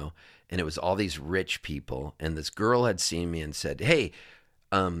Toronto, and it was all these rich people. And this girl had seen me and said, "Hey,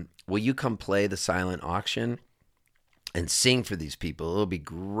 will you come play the silent auction and sing for these people? It'll be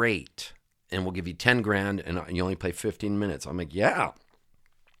great, and we'll give you $10,000, and you only play 15 minutes." I'm like, "Yeah."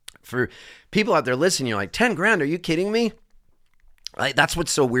 For people out there listening, you're like, $10,000? Are you kidding me? Like, that's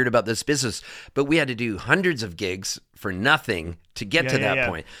what's so weird about this business. But we had to do hundreds of gigs for nothing to get to that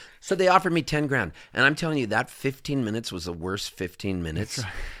point. So they offered me $10,000. And I'm telling you, that 15 minutes was the worst 15 minutes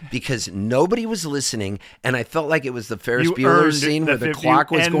because nobody was listening. And I felt like it was the Ferris Bueller scene where the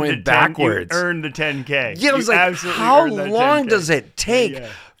clock was going backwards. You earned the $10K. Yeah, I was like, how long does it take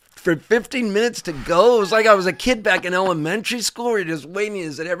for 15 minutes to go? It was like I was a kid back in elementary school where you're just waiting,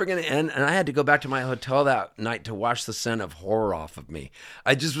 is it ever going to end? And I had to go back to my hotel that night to wash the scent of horror off of me.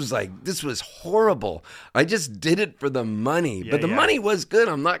 I just was like, this was horrible. I just did it for the money. But the money was good.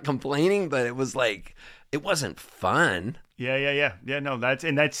 I'm not complaining, but it was like, it wasn't fun. Yeah, no,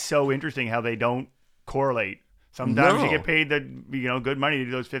 that's so interesting how they don't correlate. Sometimes you get paid good money to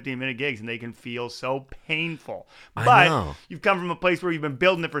do those 15-minute gigs, and they can feel so painful. But you've come from a place where you've been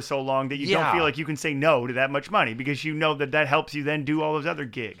building it for so long that you don't feel like you can say no to that much money because you know that helps you then do all those other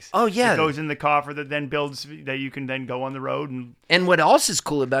gigs. Oh, yeah. It goes in the coffer that then builds that you can then go on the road. And what else is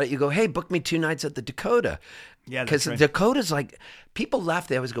cool about it, you go, hey, book me 2 nights at the Dakota. Yeah, because Dakota's like, people laugh.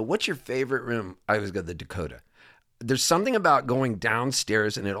 They always go, what's your favorite room? I always go, the Dakota. There's something about going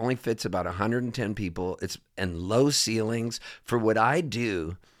downstairs and it only fits about 110 people. And low ceilings. For what I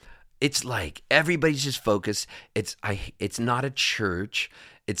do, it's like everybody's just focused. It's not a church.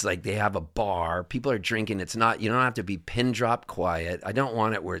 It's like they have a bar. People are drinking. It's not, you don't have to be pin drop quiet. I don't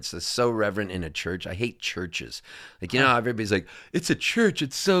want it where it's so reverent in a church. I hate churches. Like, everybody's like, it's a church.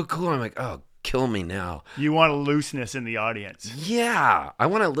 It's so cool. I'm like, oh, kill me now. You want a looseness in the audience. Yeah. I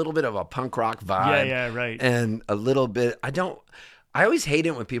want a little bit of a punk rock vibe. Yeah, right. And a little bit, I always hate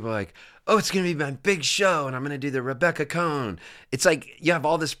it when people are like, oh, it's going to be my big show and I'm going to do the Rebecca Cohn. It's like you have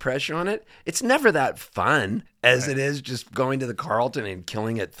all this pressure on it. It's never that fun as it is just going to the Carlton and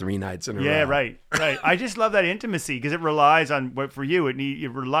killing it 3 nights in a row. Yeah, right. I just love that intimacy because it relies on what for you.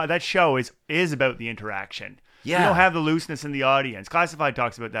 That show is about the interaction. Yeah. You don't have the looseness in the audience. Classified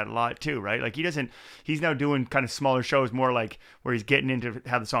talks about that a lot too, right? Like he's now doing kind of smaller shows, more like where he's getting into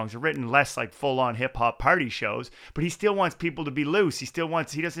how the songs are written, less like full on hip hop party shows, but he still wants people to be loose. He's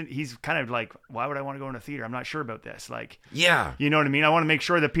kind of like, why would I want to go in a theater? I'm not sure about this. Like, yeah, you know what I mean? I want to make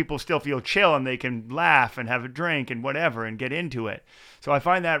sure that people still feel chill and they can laugh and have a drink and whatever and get into it. So I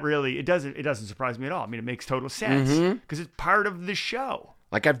find that really, it doesn't surprise me at all. I mean, it makes total sense because it's part of the show.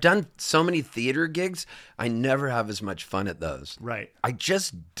 Like I've done so many theater gigs, I never have as much fun at those. Right. I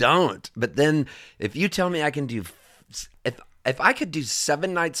just don't. But then if you tell me I can do, if I could do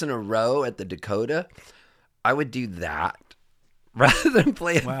 7 nights in a row at the Dakota, I would do that rather than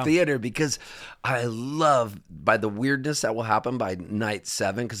play a theater because I love by the weirdness that will happen by night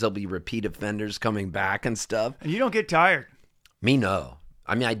 7 because there'll be repeat offenders coming back and stuff. And you don't get tired. Me, no.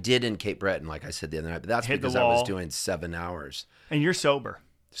 I mean, I did in Cape Breton, like I said the other night, but that's because I was doing 7 hours. And you're sober.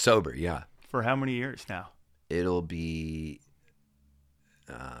 Sober, yeah. For how many years now? It'll be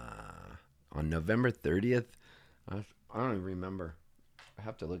on November 30th. I don't even remember. I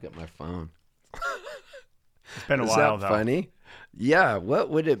have to look at my phone. It's been a while, though. Is that funny? Yeah, what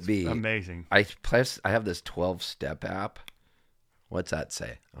would it be? Amazing. I have this 12-step app. What's that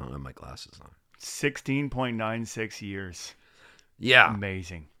say? I don't have my glasses on. 16.96 years. Yeah.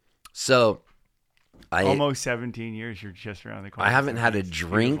 Amazing. So almost 17 years. You're just around the corner. I haven't had a It's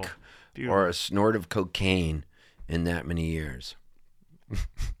drink beautiful. or a snort of cocaine in that many years.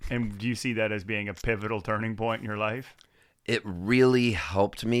 And do you see that as being a pivotal turning point in your life? It really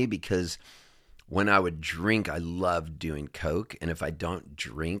helped me because when I would drink, I loved doing coke. And if I don't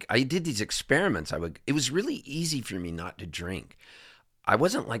drink, I did these experiments. It was really easy for me not to drink. I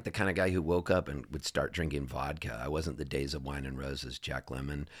wasn't like the kind of guy who woke up and would start drinking vodka. I wasn't the Days of Wine and Roses, Jack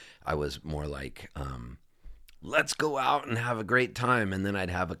Lemmon. I was more like, let's go out and have a great time. And then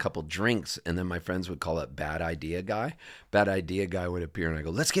I'd have a couple drinks. And then my friends would call it Bad Idea Guy. Bad Idea Guy would appear and I go,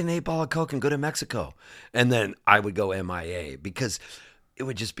 let's get an 8-ball of Coke and go to Mexico. And then I would go MIA because it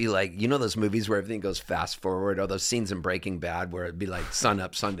would just be like, you know those movies where everything goes fast forward, or those scenes in Breaking Bad where it'd be like sun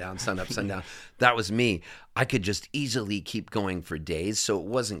up, sundown, sun up, sundown. That was me. I could just easily keep going for days. So it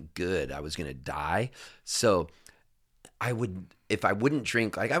wasn't good. I was going to die. So if I wouldn't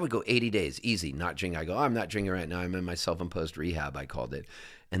drink, like I would go 80 days, easy, not drink. I go, I'm not drinking right now. I'm in my self-imposed rehab, I called it.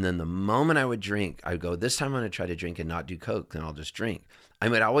 And then the moment I would drink, I would go, this time I'm going to try to drink and not do coke, then I'll just drink.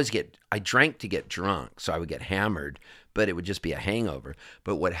 I drank to get drunk, so I would get hammered, but it would just be a hangover.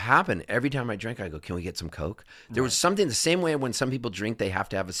 But what happened, every time I drank, I go, can we get some coke? There was something the same way when some people drink, they have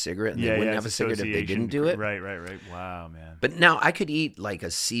to have a cigarette, and they wouldn't have a cigarette if they didn't do it. Right. Wow, man. But now I could eat like a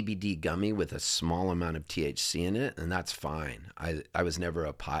CBD gummy with a small amount of THC in it, and that's fine. I was never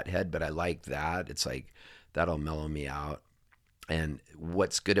a pothead, but I like that. It's like, that'll mellow me out. And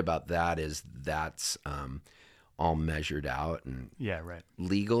what's good about that is that's all measured out and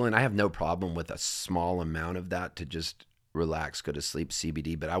legal. And I have no problem with a small amount of that to just relax, go to sleep,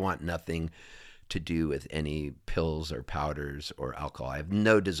 CBD. But I want nothing to do with any pills or powders or alcohol. I have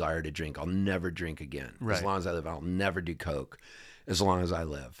no desire to drink. I'll never drink again. Right. As long as I live, I'll never do coke as long as I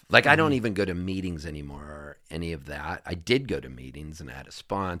live. Like, I don't even go to meetings anymore or any of that. I did go to meetings and I had a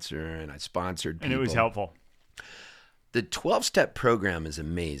sponsor and I sponsored people. And it was helpful. The 12-step program is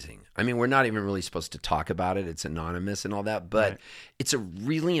amazing. I mean, we're not even really supposed to talk about it. It's anonymous and all that, but it's a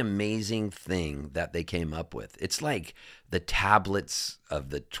really amazing thing that they came up with. It's like the tablets of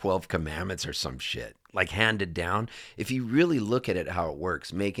the 12 commandments or some shit, like handed down. If you really look at it, how it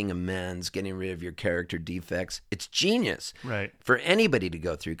works, making amends, getting rid of your character defects, it's genius for anybody to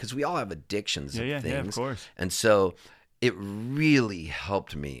go through because we all have addictions of things. Yeah, of course. And so it really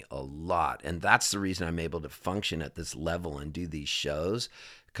helped me a lot. And that's the reason I'm able to function at this level and do these shows,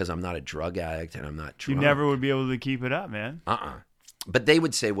 because I'm not a drug addict and I'm not drunk. You never would be able to keep it up, man. But they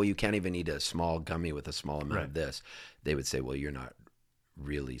would say, well, you can't even eat a small gummy with a small amount of this. They would say, well, you're not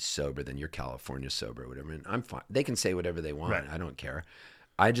really sober, then you're California sober or whatever. And I'm fine. They can say whatever they want. I don't care.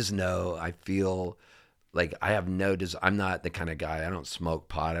 I just know, I feel like I have I'm not the kind of guy, I don't smoke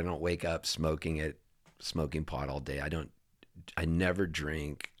pot. I don't wake up smoking pot all day. I never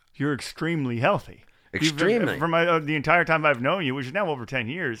drink. You're extremely healthy. Extremely. From the entire time I've known you, which is now over 10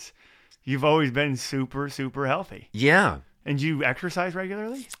 years, you've always been super, super healthy. Yeah. And you exercise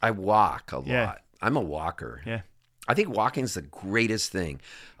regularly? I walk a lot. I'm a walker. Yeah. I think walking's the greatest thing.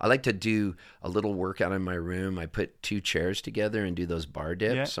 I like to do a little workout in my room. I put 2 chairs together and do those bar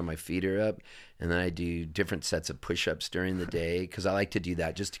dips so my feet are up. And then I do different sets of push-ups during the day because I like to do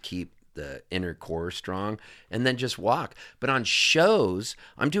that just to keep the inner core strong, and then just walk. But on shows,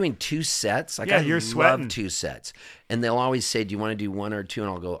 I'm doing 2 sets. Like, you're sweating. Love 2 sets. And they'll always say, do you want to do 1 or 2? And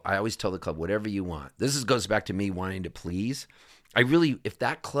I'll go, I always tell the club, whatever you want. This goes back to me wanting to please. If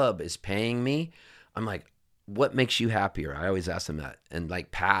that club is paying me, I'm like, what makes you happier? I always ask them that. And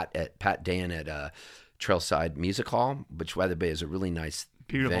like Pat Dayan at Trailside Music Hall, which by the way is a really nice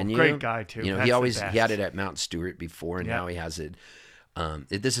venue. Great guy too. You know, he had it at Mount Stewart before, and now he has it.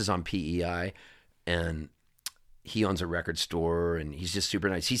 This is on PEI, and he owns a record store, and he's just super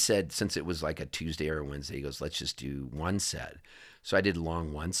nice. He said since it was like a Tuesday or a Wednesday, he goes, let's just do 1 set. So I did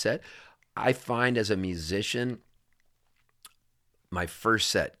long 1 set. I find as a musician, my first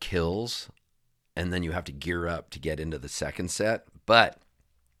set kills, and then you have to gear up to get into the second set. But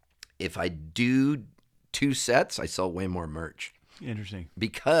if I do 2 sets, I sell way more merch. Interesting.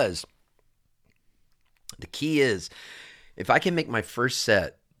 Because the key is, if I can make my first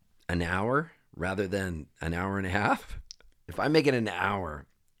set an hour rather than an hour and a half, if I make it an hour,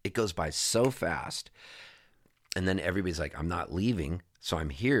 it goes by so fast. And then everybody's like, I'm not leaving, so I'm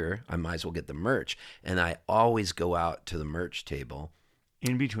here. I might as well get the merch. And I always go out to the merch table.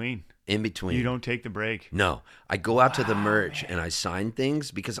 In between. You don't take the break. No. I go out to the merch and I sign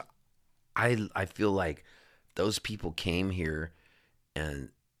things because I feel like those people came here and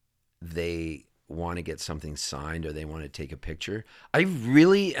they want to get something signed or they want to take a picture. I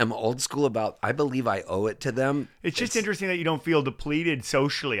really am old school about, I believe I owe it to them. It's just interesting that you don't feel depleted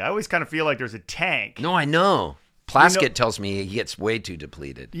socially. I always kind of feel like there's a tank. No, I know. Plaskett tells me he gets way too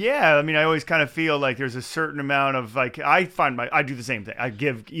depleted. Yeah, I mean, I always kind of feel like there's a certain amount of like, I do the same thing. I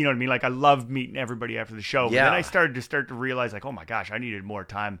give, you know what I mean? Like I love meeting everybody after the show. But then I started to realize like, oh my gosh, I needed more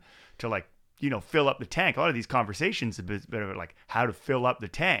time to like, you know, fill up the tank. A lot of these conversations a bit of like how to fill up the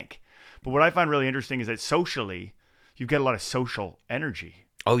tank. But what I find really interesting is that socially, you get a lot of social energy.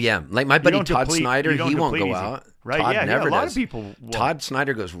 Oh, yeah. Like my buddy Todd Snyder, he won't go out. Right? Todd never a lot does. of people won't. Todd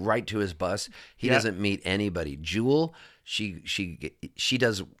Snyder goes right to his bus. He doesn't meet anybody. Jewel, she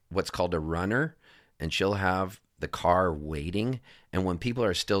does what's called a runner, and she'll have the car waiting. And when people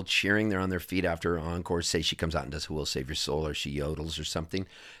are still cheering, they're on their feet after her encore. Say she comes out and does Who Will Save Your Soul, or she yodels or something.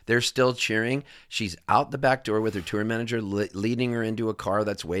 They're still cheering. She's out the back door with her tour manager, leading her into a car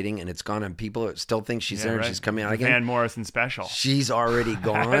that's waiting, and it's gone. And people still think she's there, and she's coming out again. Van Morrison special. She's already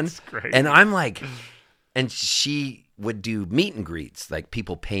gone. That's great. And I'm like, and she would do meet and greets. Like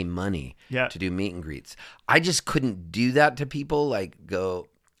people pay money to do meet and greets. I just couldn't do that to people. Like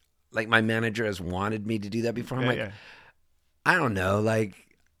my manager has wanted me to do that before. I'm I don't know. Like,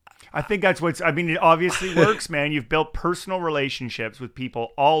 I think that's it obviously works, man. You've built personal relationships with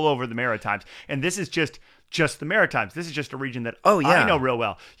people all over the Maritimes. And this is just the Maritimes. This is just a region that I know real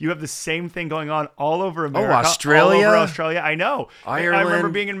well. You have the same thing going on all over America. Oh, Australia? All over Australia. I know. Ireland. I remember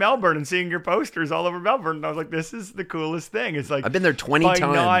being in Melbourne and seeing your posters all over Melbourne. And I was like, this is the coolest thing. It's like, I've been there 20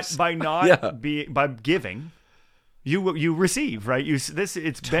 times. By giving, you receive, right? It's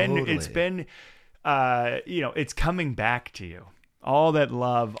been it's coming back to you. All that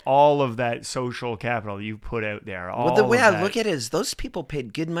love, all of that social capital you put out there. Well, the way I look at it is those people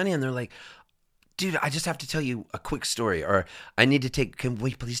paid good money and they're like, dude, I just have to tell you a quick story, or I need to can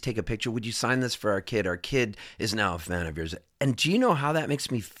we please take a picture? Would you sign this for our kid? Our kid is now a fan of yours. And do you know how that makes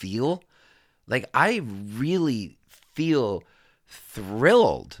me feel? Like, I really feel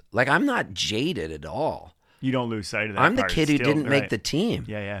thrilled. Like, I'm not jaded at all. You don't lose sight of that. I'm the kid who didn't make the team.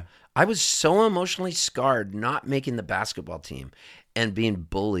 Yeah. I was so emotionally scarred not making the basketball team and being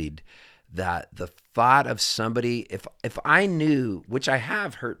bullied that the thought of somebody, if I knew, which I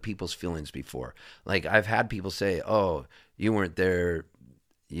have hurt people's feelings before. Like I've had people say, oh, you weren't there.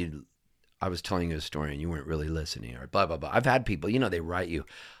 I was telling you a story and you weren't really listening, or blah, blah, blah. I've had people, they write you.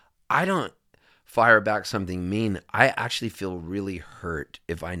 I don't fire back something mean. I actually feel really hurt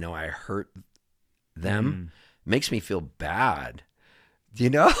if I know I hurt them. Makes me feel bad. Do you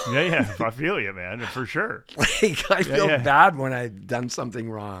know? Yeah. I feel you, man, for sure. Like, I feel bad when I've done something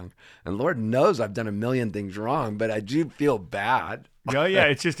wrong. And Lord knows I've done a million things wrong, but I do feel bad. Yeah.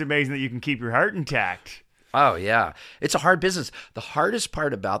 It's just amazing that you can keep your heart intact. Oh, yeah. It's a hard business. The hardest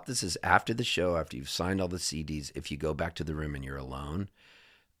part about this is after the show, after you've signed all the CDs, if you go back to the room and you're alone,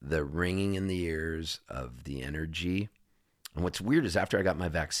 the ringing in the ears of the energy. And what's weird is after I got my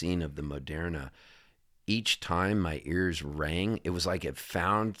vaccine of the Moderna, each time my ears rang, it was like it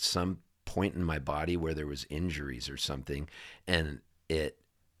found some point in my body where there was injuries or something, and it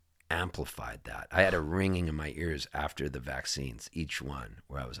amplified that. I had a ringing in my ears after the vaccines, each one,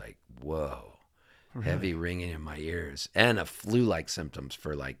 where I was like, whoa, heavy ringing in my ears, and a flu-like symptoms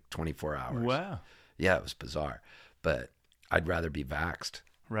for like 24 hours. Wow. Yeah, it was bizarre, but I'd rather be vaxxed.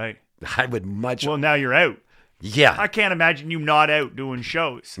 Right. I would much... Well, now you're out. Yeah. I can't imagine you not out doing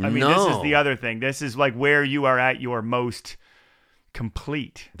shows. I mean, This is the other thing. This is like where you are at your most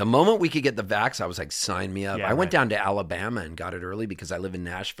complete. The moment we could get the vax, I was like, sign me up. Yeah, I went down to Alabama and got it early because I live in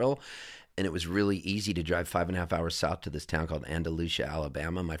Nashville, and it was really easy to drive 5.5 hours south to this town called Andalusia,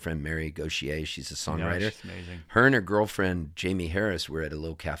 Alabama. My friend Mary Gauthier, she's a songwriter. She's amazing. Her and her girlfriend, Jamie Harris, were at a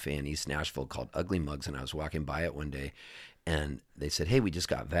little cafe in East Nashville called Ugly Mugs, and I was walking by it one day, and they said, hey, we just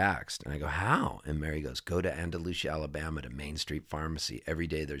got vaxxed. And I go, how? And Mary goes, go to Andalusia, Alabama, to Main Street Pharmacy. Every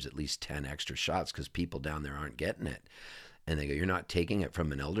day there's at least 10 extra shots because people down there aren't getting it. And they go, you're not taking it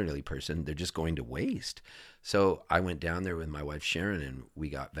from an elderly person. They're just going to waste. So I went down there with my wife, Sharon, and we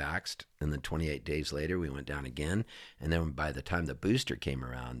got vaxxed. And then 28 days later, we went down again. And then by the time the booster came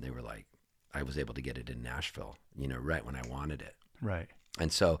around, they were like, I was able to get it in Nashville, right when I wanted it. Right.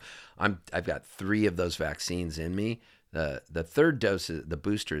 And so I've got 3 of those vaccines in me. The third dose, the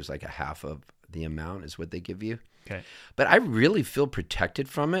booster, is like a half of the amount is what they give you. Okay. But I really feel protected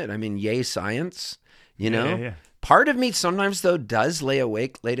from it. I mean, yay science, Yeah. Part of me sometimes, though, does lay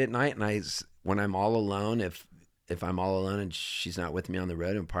awake late at night, and when I'm all alone, if I'm all alone and she's not with me on the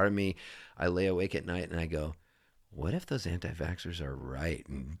road, and part of me, I lay awake at night and I go, what if those anti-vaxxers are right?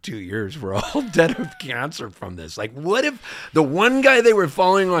 In 2 years, we're all dead of cancer from this. Like, what if the one guy they were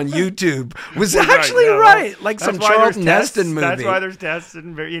following on YouTube was actually right? Like some Charlton Heston movie. That's why there's tests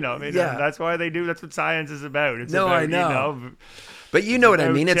and, that's why they do. That's what science is about. It's about, I know. But you know what I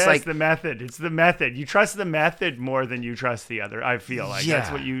mean? It's like the method. It's the method. You trust the method more than you trust the other. I feel like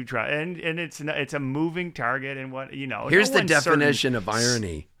that's what you try. And it's a moving target. And what here's the definition of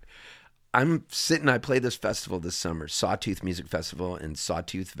irony. I play this festival this summer, Sawtooth Music Festival in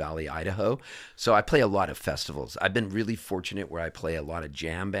Sawtooth Valley, Idaho. So I play a lot of festivals. I've been really fortunate where I play a lot of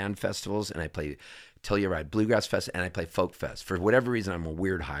jam band festivals, and I play Telluride Bluegrass Fest, and I play Folk Fest. For whatever reason, I'm a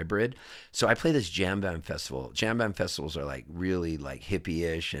weird hybrid. So I play this jam band festival. Jam band festivals are like really like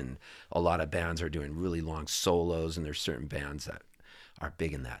hippie-ish, and a lot of bands are doing really long solos, and there's certain bands that are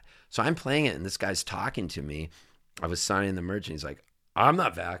big in that. So I'm playing it, and this guy's talking to me. I was signing the merch, and he's like, I'm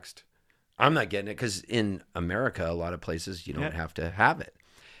not vaxxed. I'm not getting it, because in America, a lot of places, you don't have to have it.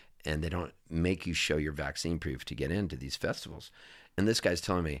 And they don't make you show your vaccine proof to get into these festivals. And this guy's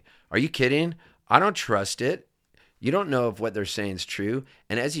telling me, are you kidding? I don't trust it. You don't know if what they're saying is true.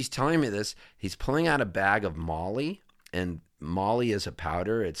 And as he's telling me this, he's pulling out a bag of Molly. And Molly is a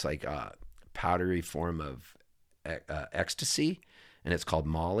powder. It's like a powdery form of ecstasy. And it's called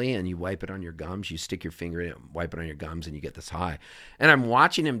Molly, and you wipe it on your gums. You stick your finger in it, wipe it on your gums, and you get this high. And I'm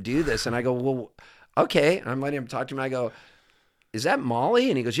watching him do this, and I go, well, okay. And I'm letting him talk to me. I go, is that Molly?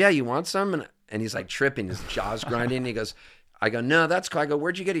 And he goes, yeah, you want some? And he's like tripping. His jaw's grinding. And he goes, I go, no, that's cool. I go,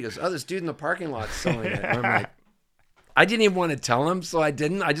 where'd you get it? He goes, oh, this dude in the parking lot's selling it. And I'm like, I didn't even want to tell him, so I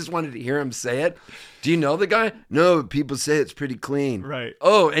didn't. I just wanted to hear him say it. Do you know the guy? No, people say it's pretty clean. Right.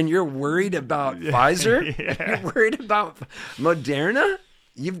 Oh, and you're worried about Pfizer? Yeah. You're worried about Moderna?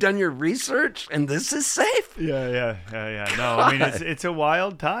 You've done your research, and this is safe? Yeah. No, I mean, it's a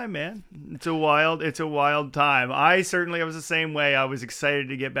wild time, man. It's a wild time. I was the same way. I was excited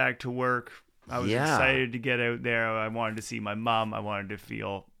to get back to work. I was excited to get out there. I wanted to see my mom. I wanted to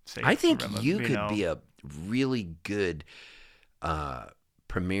feel safe. I think you could be a really good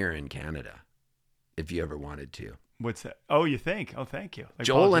premier in Canada if you ever wanted to. What's that? Oh, you think? Oh, thank you. Like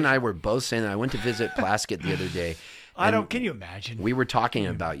Joel and I were both saying that. I went to visit Plaskett the other day. Can you imagine? We were talking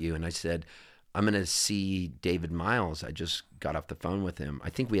about you, and I said, I'm going to see David Miles. I just got off the phone with him.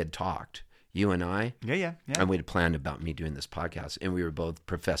 I think we had talked, you and I. Yeah. And we had planned about me doing this podcast, and we were both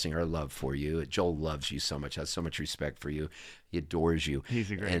professing our love for you. Joel loves you so much, has so much respect for you. He adores you.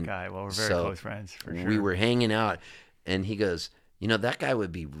 He's a great guy. Well, we're very close friends, for sure. We were hanging out, and he goes, that guy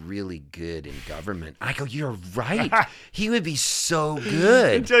would be really good in government. I go, you're right. He would be so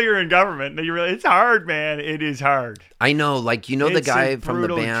good. Until you're in government. It's hard, man. It is hard. I know. Like, the guy from the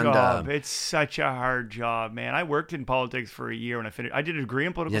band. Job. It's such a hard job, man. I worked in politics for a year when I finished. I did a degree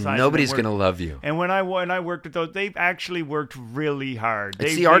in political science. Nobody's going to love you. And when I worked with those, they actually worked really hard.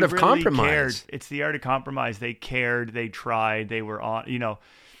 It's the art of compromise. Cared. It's the art of compromise. They cared. They tried. They were on,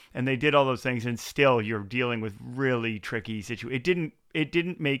 and they did all those things, and still you're dealing with really tricky situations.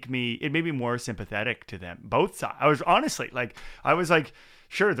 It made me more sympathetic to them, both sides. I was like,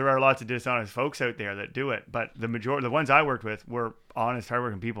 sure, there are lots of dishonest folks out there that do it, but the ones I worked with were honest,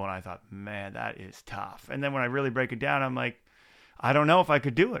 hardworking people, and I thought, man, that is tough. And then when I really break it down, I'm like, I don't know if I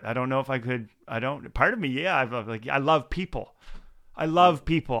could do it. I don't know if I could. Part of me, I love people. I love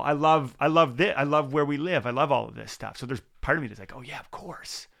people. I love this. I love where we live. I love all of this stuff. So there's part of me that's like, oh yeah, of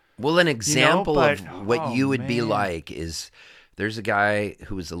course. Well, an example of what you would be like is there's a guy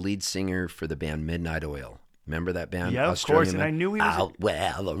who was the lead singer for the band Midnight Oil. Remember that band? Yeah, of course. And I knew he was out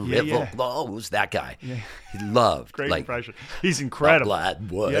where the river flows. That guy. Yeah. He loved. Great impression. He's incredible. The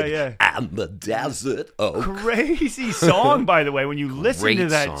bloodwood and the desert oak. Crazy song, by the way, when you listen to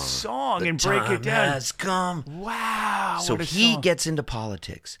that song and break it down. Has come. Wow. So he gets into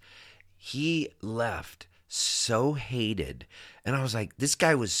politics. He left so hated. And I was like, this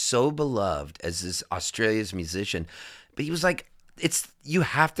guy was so beloved as this Australia's musician. But he was like, you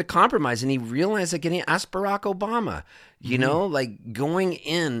have to compromise. And he realized that getting asked Barack Obama, like going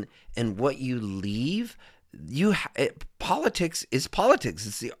in and what you leave, politics is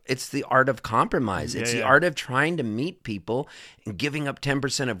politics. It's the art of compromise. It's the art of trying to meet people and giving up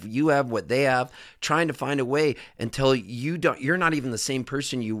 10% of you have what they have, trying to find a way until you're not even the same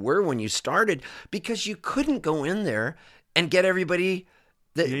person you were when you started, because you couldn't go in there and get everybody.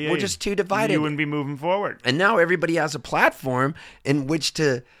 We're just too divided. You wouldn't be moving forward. And now everybody has a platform in which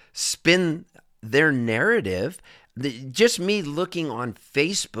to spin their narrative. Just me looking on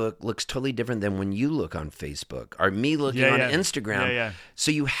Facebook looks totally different than when you look on Facebook, or me looking on Instagram. Yeah.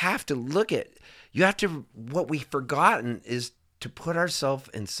 So you have to what we've forgotten is to put ourselves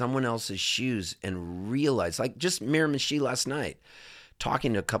in someone else's shoes and realize, like just Miramichi last night,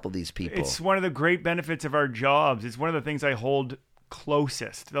 talking to a couple of these people. It's one of the great benefits of our jobs. It's one of the things I hold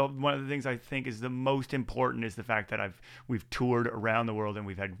closest. One of the things I think is the most important is the fact that we've toured around the world and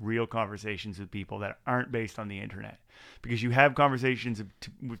we've had real conversations with people that aren't based on the internet. Because you have conversations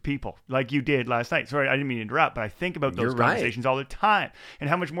with people like you did last night. Sorry, I didn't mean to interrupt, but I think about those conversations all the time and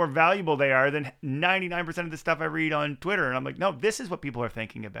how much more valuable they are than 99% of the stuff I read on Twitter. And I'm like, no, this is what people are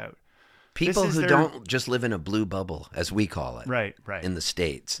thinking about. People who don't just live in a blue bubble, as we call it, right, in the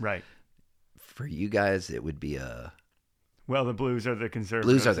States. Right. For you guys, it would be well, the blues are the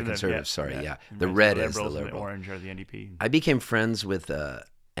conservatives. Blues are the conservatives, yeah. The red is the liberal. And the orange are the NDP. I became friends with a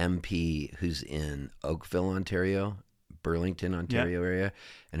MP who's in Oakville, Ontario, Burlington, Ontario area,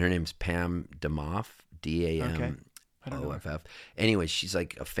 and her name's Pam Damoff, Damoff. Anyway, she's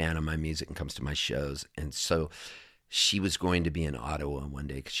like a fan of my music and comes to my shows, and so she was going to be in Ottawa one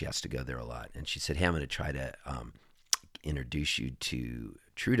day because she has to go there a lot, and she said, hey, I'm going to try to introduce you to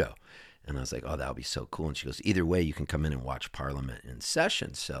Trudeau. And I was like, oh, that would be so cool. And she goes, either way, you can come in and watch Parliament in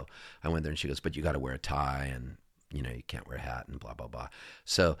session. So I went there and she goes, but you got to wear a tie and, you can't wear a hat and blah, blah, blah.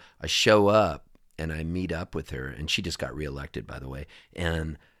 So I show up and I meet up with her, and she just got reelected, by the way.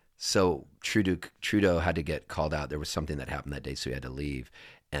 And so Trudeau had to get called out. There was something that happened that day, so he had to leave.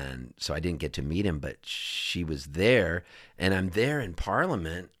 And so I didn't get to meet him, but she was there. And I'm there in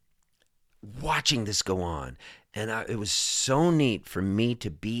Parliament watching this go on. And it was so neat for me to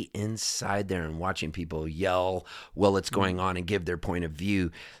be inside there and watching people yell while it's going on and give their point of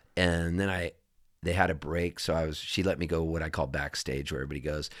view. And then they had a break, so she let me go what I call backstage, where everybody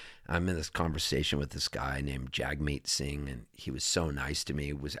goes. I'm in this conversation with this guy named Jagmeet Singh, and he was so nice to me.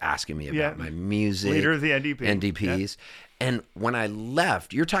 He was asking me about my music. Leader of the NDPs. Yeah. And when I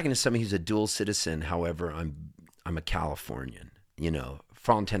left, you're talking to somebody who's a dual citizen. However, I'm a Californian,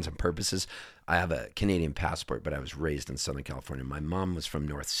 for all intents and purposes. I have a Canadian passport, but I was raised in Southern California. My mom was from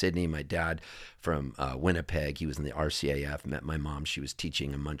North Sydney. My dad from Winnipeg. He was in the RCAF. Met my mom. She was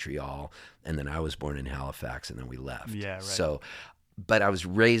teaching in Montreal. And then I was born in Halifax, and then we left. Yeah, right. So, but I was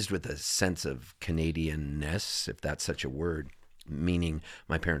raised with a sense of Canadianness, if that's such a word, meaning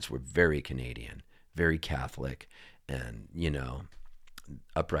my parents were very Canadian, very Catholic, and,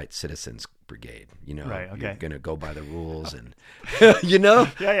 upright citizens brigade, right, okay. You're going to go by the rules and,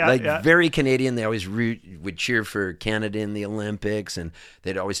 Yeah. Very Canadian. They always would cheer for Canada in the Olympics, and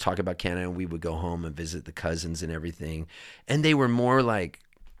they'd always talk about Canada, and we would go home and visit the cousins and everything. And they were more like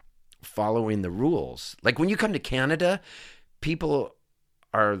following the rules. Like when you come to Canada, people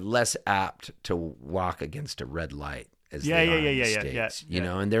are less apt to walk against a red light as they are in the States,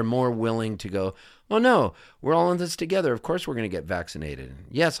 and they're more willing to go, oh no, we're all in this together. Of course we're going to get vaccinated.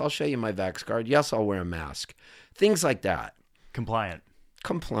 Yes, I'll show you my vax card. Yes, I'll wear a mask. Things like that. Compliant.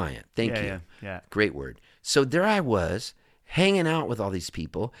 Thank you. Yeah. Great word. So there I was hanging out with all these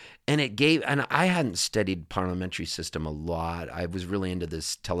people, and I hadn't studied parliamentary system a lot. I was really into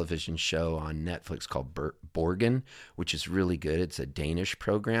this television show on Netflix called Borgen, which is really good. It's a Danish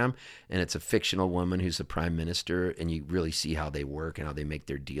program, and it's a fictional woman who's the prime minister, and you really see how they work and how they make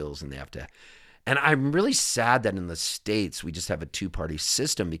their deals, and they have to. And I'm really sad that in the States, we just have a two-party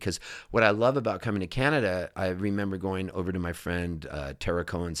system, because what I love about coming to Canada, I remember going over to my friend Tara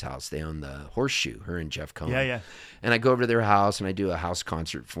Cohen's house. They own the Horseshoe, her and Jeff Cohen. Yeah. And I go over to their house, and I do a house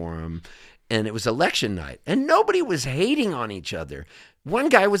concert for them. And it was election night, and nobody was hating on each other. One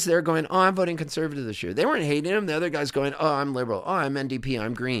guy was there going, oh, I'm voting conservative this year. They weren't hating him. The other guy's going, oh, I'm liberal. Oh, I'm NDP.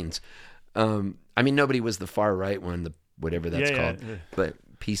 I'm Greens. Nobody was the far right one, whatever that's called. Yeah. But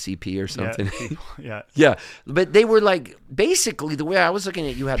PCP or something. Yeah. But they were like, basically the way I was looking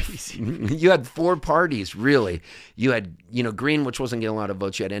at it, you had four parties, really. You had, Green, which wasn't getting a lot of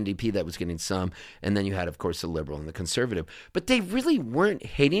votes. You had NDP that was getting some. And then you had, of course, the Liberal and the Conservative. But they really weren't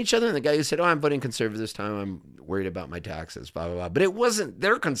hating each other. And the guy who said, oh, I'm voting Conservative this time. I'm worried about my taxes, blah, blah, blah. But it wasn't,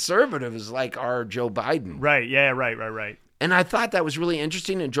 their Conservative is like our Joe Biden. Right. Yeah, right. And I thought that was really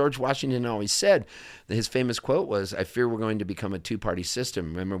interesting. And George Washington always said that his famous quote was, I fear we're going to become a two-party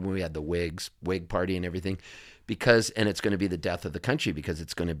system. Remember when we had the Whig Party and everything? And it's going to be the death of the country, because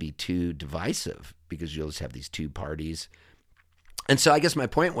it's going to be too divisive, because you'll just have these two parties. And so I guess my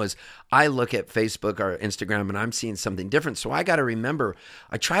point was, I look at Facebook or Instagram and I'm seeing something different. So I got to remember,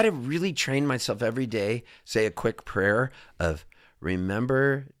 I try to really train myself every day, say a quick prayer of,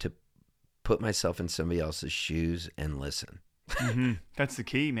 remember to put myself in somebody else's shoes and listen. Mm-hmm. That's the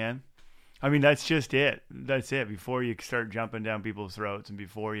key, man. I mean, that's just it. That's it. Before you start jumping down people's throats and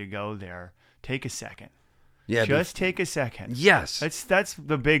before you go there, take a second. Yeah, just take a second. Yes. That's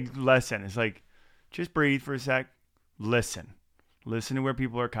the big lesson. It's like, just breathe for a sec, listen. Listen to where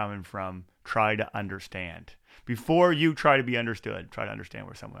people are coming from. Try to understand. Before you try to be understood, try to understand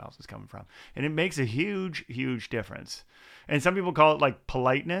where someone else is coming from. And it makes a huge, huge difference. And some people call it like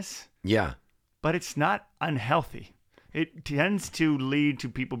politeness. Yeah. But it's not unhealthy. It tends to lead to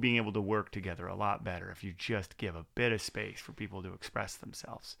people being able to work together a lot better if you just give a bit of space for people to express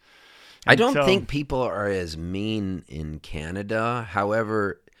themselves. I don't think people are as mean in Canada.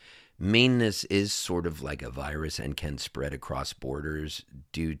 However, meanness is sort of like a virus and can spread across borders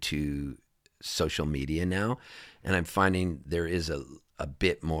due to social media now. And I'm finding there is a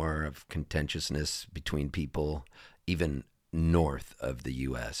bit more of contentiousness between people, even north of the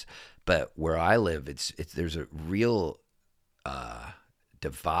U.S. But where I live, it's there's a real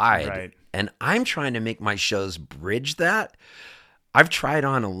divide. Right. And I'm trying to make my shows bridge that. I've tried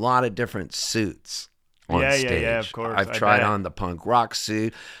on a lot of different suits on stage. Yeah, of course. I've tried on the punk rock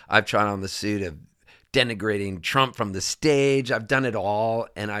suit. I've tried on the suit of denigrating Trump from the stage. I've done it all.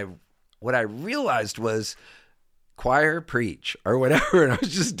 And what I realized was choir, preach, or whatever. And I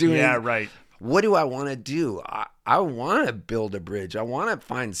was just doing. Yeah, right. What do I want to do? I want to build a bridge. I want to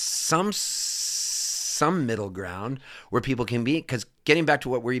find some middle ground where people can be. Because getting back to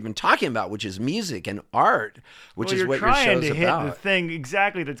what we're even talking about, which is music and art, which is what your show's about. You're trying to hit the thing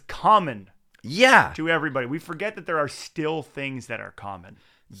exactly that's common. Yeah. To everybody. We forget that there are still things that are common.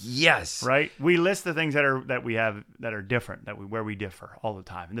 Yes. Right? We list the things that we have that are different, where we differ all the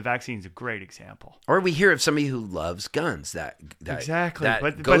time. And the vaccine's a great example. Or we hear of somebody who loves guns that exactly.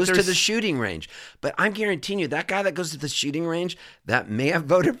 That goes to the shooting range. But I'm guaranteeing you, that guy that goes to the shooting range that may have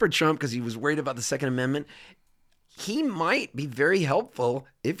voted for Trump because he was worried about the Second Amendment, he might be very helpful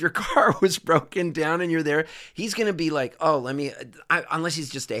if your car was broken down and you're there. He's going to be like, unless he's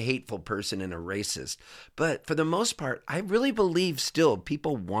just a hateful person and a racist. But for the most part, I really believe still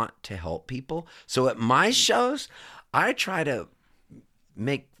people want to help people. So at my shows, I try to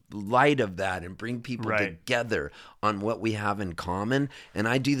make light of that and bring people together on what we have in common. And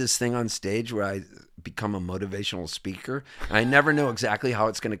I do this thing on stage where I become a motivational speaker. I never know exactly how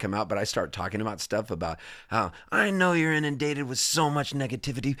it's going to come out, but I start talking about stuff about how I know you're inundated with so much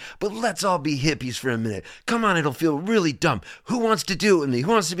negativity, but let's all be hippies for a minute. Come on, it'll feel really dumb. Who wants to do it with me?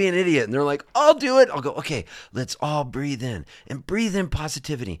 Who wants to be an idiot? And they're like, I'll do it. I'll go, okay, let's all breathe in and breathe in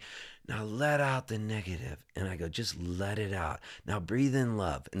positivity. Now let out the negative. And I go, just let it out. Now breathe in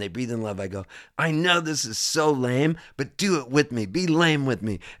love. And they breathe in love. I go, I know this is so lame, but do it with me. Be lame with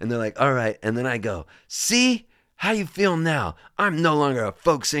me. And they're like, all right. And then I go, see how you feel now? I'm no longer a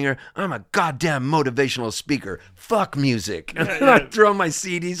folk singer. I'm a goddamn motivational speaker. Fuck music. And then I throw my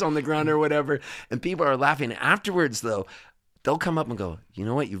CDs on the ground or whatever. And people are laughing. Afterwards, though, they'll come up and go, you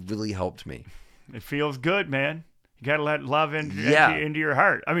know what? You really helped me. It feels good, man. You got to let love into your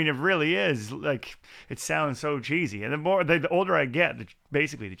heart. I mean, it really is. Like, it sounds so cheesy. And the older I get,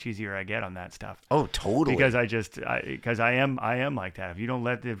 basically the cheesier I get on that stuff. Oh, totally. Because I am like that. If you don't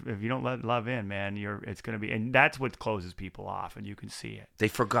let love in, man, it's going to be, and that's what closes people off, and you can see it. They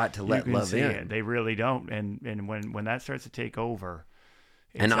forgot to let love in. It. They really don't. And when that starts to take over,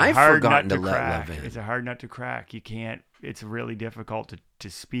 and I've forgotten to let love in. It's a hard nut to crack. You can't. It's really difficult to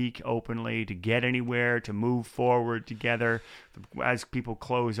speak openly, to get anywhere, to move forward together as people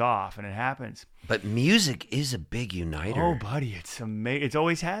close off, and it happens. But music is a big uniter. Oh, buddy, it's amazing. It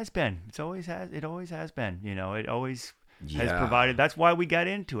always has been. It always has been. You know, it always has provided. That's why we got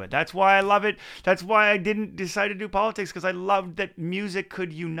into it. That's why I love it. That's why I didn't decide to do politics, because I loved that music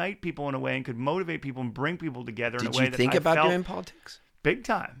could unite people in a way and could motivate people and bring people together in a way that I felt. Did you think about doing politics? Big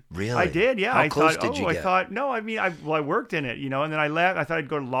time. Really? I did, yeah. How close did you get? I worked in it, you know, and then I left. I thought I'd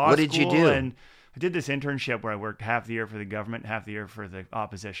go to law school. What did you do? And I did this internship where I worked half the year for the government, half the year for the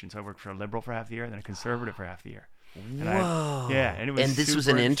opposition. So I worked for a liberal for half the year, and then a conservative for half the year. And Whoa. And it was And this was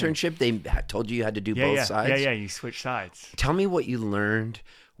an internship? They told you had to do both sides? Yeah, you switch sides. Tell me what you learned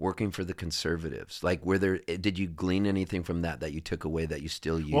working for the conservatives. Like, did you glean anything from that you took away that you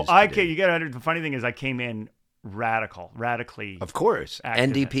still use? Well, the funny thing is I came in radically. Of course.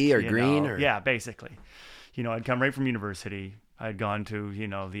 NDP or Green? Or... Yeah, basically. You know, I'd come right from university. I'd gone to, the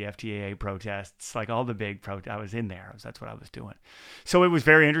FTAA protests, like all the big protests. I was in there. That's what I was doing. So it was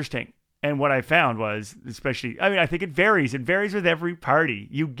very interesting. And what I found was, I think it varies. It varies with every party.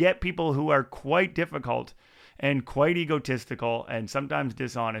 You get people who are quite difficult and quite egotistical and sometimes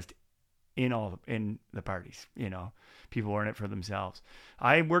dishonest in the parties, People were in it for themselves.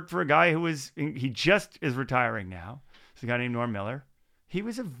 I worked for a guy he just is retiring now. It's a guy named Norm Miller. He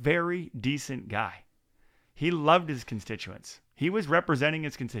was a very decent guy. He loved his constituents. He was representing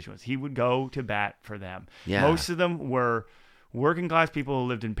his constituents. He would go to bat for them. Yeah. Most of them were working class people who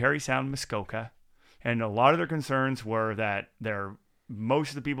lived in Parry Sound, Muskoka. And a lot of their concerns were that most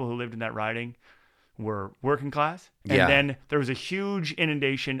of the people who lived in that riding were working class. And then there was a huge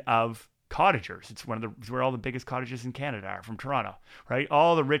inundation of cottagers. It's where all the biggest cottages in Canada are, from Toronto, right?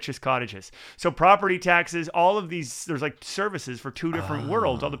 All the richest cottages. So property taxes, all of these, there's like services for two different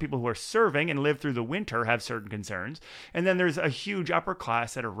worlds. All the people who are serving and live through the winter have certain concerns. And then there's a huge upper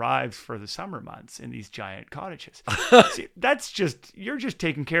class that arrives for the summer months in these giant cottages. See, you're just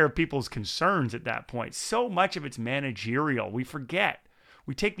taking care of people's concerns at that point. So much of it's managerial. We forget.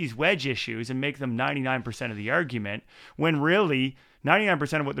 We take these wedge issues and make them 99% of the argument, when really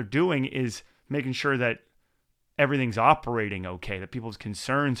 99% of what they're doing is making sure that everything's operating okay, that people's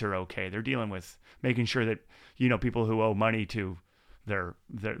concerns are okay. They're dealing with making sure that, people who owe money to their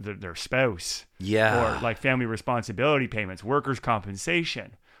spouse, or like family responsibility payments, workers'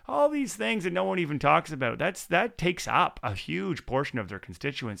 compensation, all these things that no one even talks about. That takes up a huge portion of their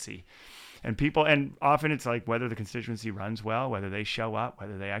constituency. And often it's like whether the constituency runs well, whether they show up,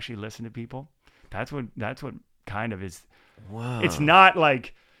 whether they actually listen to people. That's what kind of is. Wow. It's not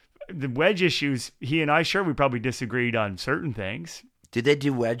like the wedge issues. He and I, sure, we probably disagreed on certain things. Did they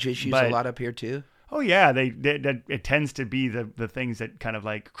do wedge issues a lot up here too? Oh yeah, it tends to be the things that kind of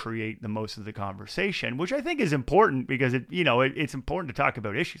like create the most of the conversation, which I think is important, because it's important to talk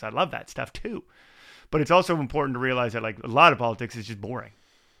about issues. I love that stuff too, but it's also important to realize that like a lot of politics is just boring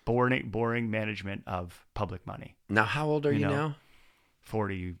management of public money. Now, how old are you now?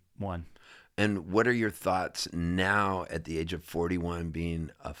 41. And what are your thoughts now at the age of 41,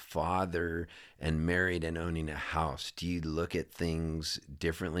 being a father and married and owning a house? Do you look at things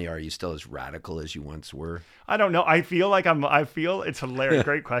differently? Are you still as radical as you once were? I don't know. I feel it's hilarious.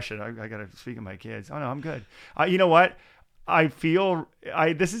 Great question. I got to speak of my kids. Oh no, I'm good. You know what?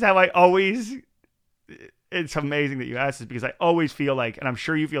 This is how I always, it's amazing that you asked this, because I always feel like, and I'm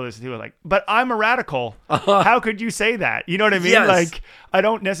sure you feel this too, like, but I'm a radical. How could you say that? You know what I mean? Yes. Like, I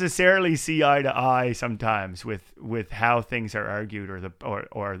don't necessarily see eye to eye sometimes with how things are argued, or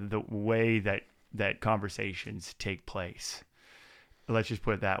the way that conversations take place. Let's just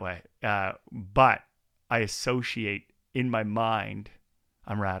put it that way. But I associate in my mind,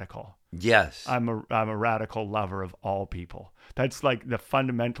 I'm radical. Yes. I'm a radical lover of all people. That's like the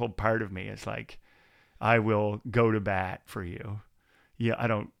fundamental part of me, is like, I will go to bat for you. Yeah, I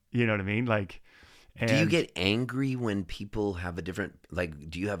don't, you know what I mean? Like, do you get angry when people have a different, like,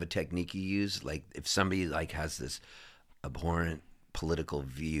 do you have a technique you use? Like, if somebody like has this abhorrent political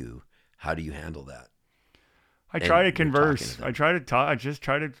view, how do you handle that? I try to converse. I try to talk. I just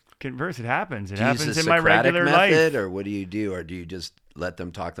try to converse. It happens. It happens in my Socratic regular method, life. or what do you do? Or do you just let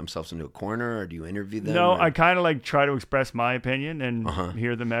them talk themselves into a corner, or do you interview them? No, or? I kind of like try to express my opinion and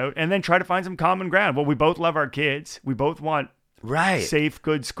hear them out, and then try to find some common ground. Well, we both love our kids. We both want safe,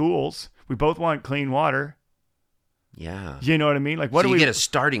 good schools. We both want clean water. Yeah. You know what I mean? Like, what do we get a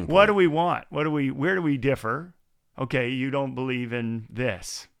starting point? What do we want? Where do we differ? Okay, you don't believe in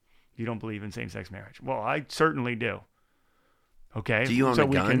this. You don't believe in same-sex marriage. Well, I certainly do. Okay. Do you own a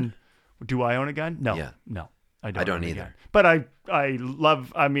gun? Do I own a gun? No. Yeah. No. I don't own either. A gun. But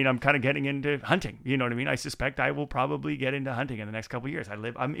I'm kind of getting into hunting. You know what I mean? I suspect I will probably get into hunting in the next couple of years.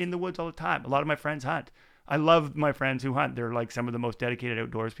 I'm in the woods all the time. A lot of my friends hunt. I love my friends who hunt. They're like some of the most dedicated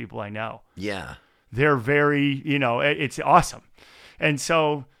outdoors people I know. Yeah. They're very, it's awesome. And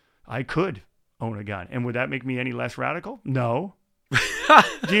so I could own a gun. And would that make me any less radical? No.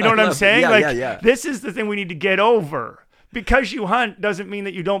 Do you know what I'm saying? Yeah. This is the thing we need to get over. Because you hunt doesn't mean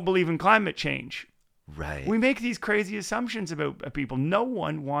that you don't believe in climate change. Right. We make these crazy assumptions about people. No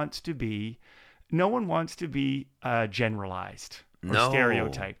one wants to be generalized or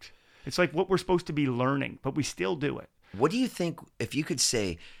stereotyped. It's like what we're supposed to be learning, but we still do it. What do you think, if you could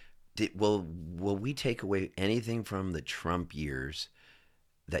say, will we take away anything from the Trump years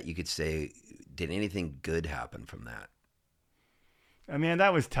that you could say, did anything good happen from that? I mean,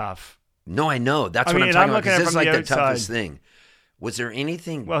 that was tough. No, I know. That's what I'm talking about. Because this is like the toughest outside thing. Was there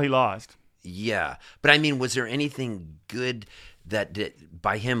anything? Well, he lost. Yeah. But I mean, was there anything good that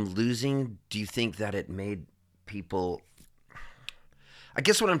by him losing, do you think that it made people... I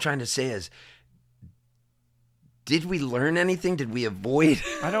guess what I'm trying to say is, did we learn anything? Did we avoid?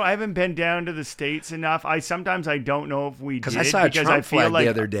 I haven't been down to the States enough. Sometimes I don't know if we did. Because I saw a Trump flag the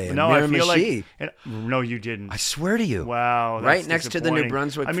other day. No, I feel like... No, you didn't. I swear to you. Wow. Right next to the New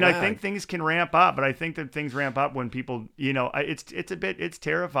Brunswick flag. I think things can ramp up, but I think that things ramp up when people, it's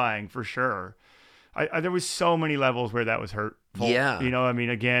terrifying for sure. There was so many levels where that was hurtful. Yeah.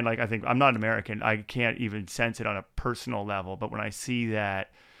 Again, like I think I'm not American. I can't even sense it on a personal level. But when I see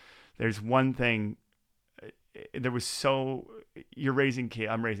that, there's one thing there was you're raising kids.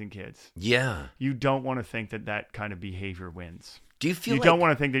 I'm raising kids. Yeah. You don't want to think that kind of behavior wins. Do you feel you don't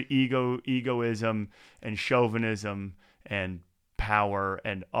want to think that egoism and chauvinism and power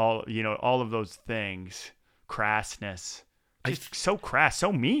and all of those things, crassness, just so crass,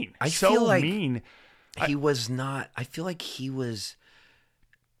 so mean. I so feel like mean. He was not. I feel like he was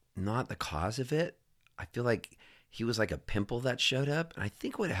not the cause of it. I feel like he was like a pimple that showed up. And I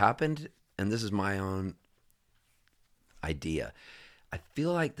think what happened, and this is my own idea, I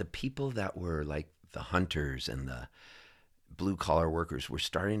feel like the people that were like the hunters and the blue collar workers were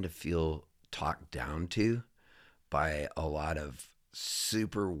starting to feel talked down to by a lot of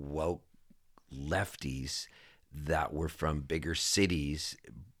super woke lefties that were from bigger cities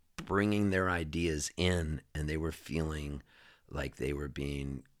bringing their ideas in, and they were feeling like they were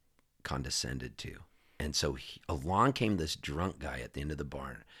being condescended to. And so along came this drunk guy at the end of the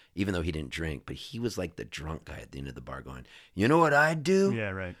bar, even though he didn't drink, but he was like the drunk guy at the end of the bar going, you know what I'd do? Yeah,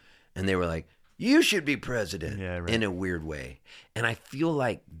 right. And they were like, you should be president, yeah, right. in a weird way. And I feel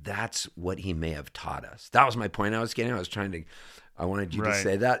like that's what he may have taught us. That was my point I was getting. I wanted you to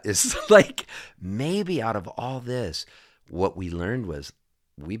say that. It's like, maybe out of all this, what we learned was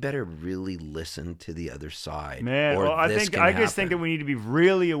we better really listen to the other side. Man, or well, I just think that happen. we need to be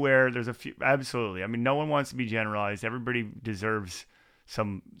really aware. There's a few, absolutely. I mean, no one wants to be generalized. Everybody deserves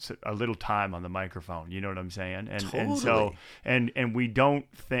a little time on the microphone. You know what I'm saying? And Totally. and so and we don't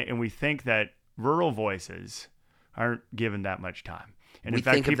think, and we think that rural voices aren't given that much time. And we in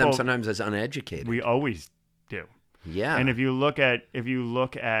fact, think of them sometimes as uneducated. We always do. Yeah. And if you look at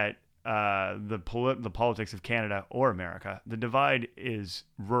the politics of Canada or America, the divide is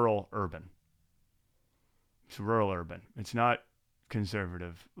rural-urban. It's rural-urban. It's not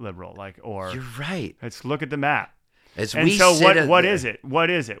conservative-liberal. You're right. What look at the map. What is it? What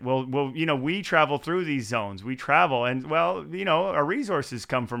is it? Well, we travel through these zones. We travel, and our resources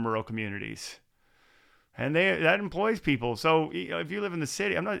come from rural communities. And that employs people. So if you live in the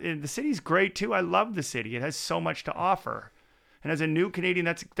city, the city's great too. I love the city. It has so much to offer. And as a new Canadian,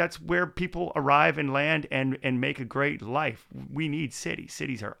 that's where people arrive and land and make a great life. We need cities.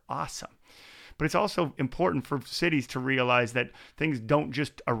 Cities are awesome. But it's also important for cities to realize that things don't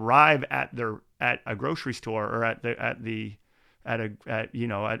just arrive at a grocery store or at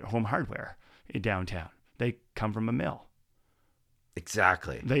Home Hardware in downtown. They come from a mill.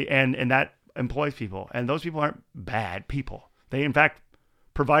 Exactly. And that employs people, and those people aren't bad people. They in fact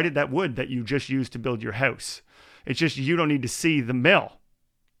provided that wood that you just used to build your house. It's just you don't need to see the mill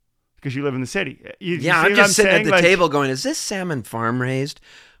because you live in the city. I'm just sitting at the table going, is this salmon farm raised?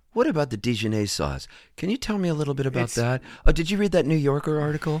 What about the Dijonais sauce? Can you tell me a little bit about that? Oh, did you read that New Yorker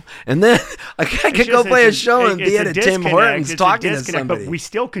article? And then I could go play a show and be at Tim Hortons talking to somebody. But we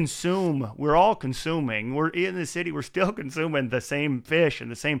still consume. We're all consuming. We're in the city. We're still consuming the same fish and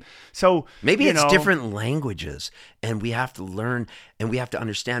the same. So maybe it's different languages, and we have to learn and we have to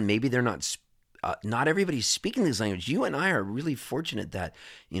understand. Maybe they're not. Not everybody's speaking this language. You and I are really fortunate that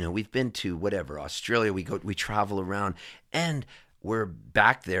we've been to Australia. We travel around and we're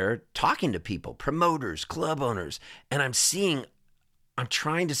back there talking to people, promoters, club owners, and I'm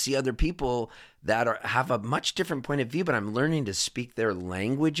trying to see other people that have a much different point of view, but I'm learning to speak their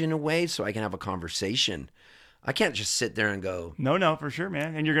language in a way so I can have a conversation. I can't just sit there and go. No, for sure,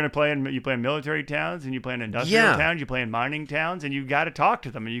 man. And you're going to play in military towns, and you play in industrial towns, you play in mining towns, and you got to talk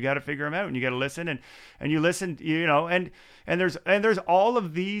to them, and you got to figure them out, and you got to listen, and you listen, and there's all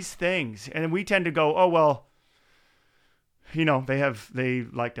of these things, and we tend to go, oh well. They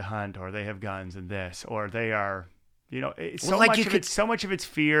like to hunt, or they have guns and this, or they are, so much of it's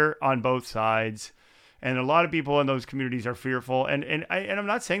fear on both sides. And a lot of people in those communities are fearful. And I'm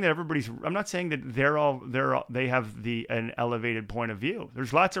not saying that I'm not saying that they have an elevated point of view.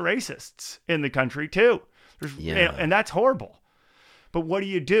 There's lots of racists in the country too. And that's horrible. But what do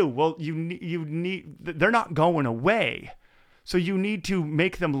you do? Well, you need, they're not going away. So you need to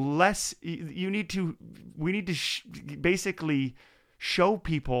make them less. We need to basically show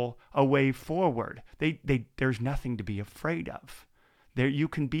people a way forward. There's nothing to be afraid of. There, you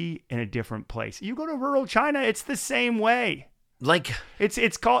can be in a different place. You go to rural China, it's the same way. Like it's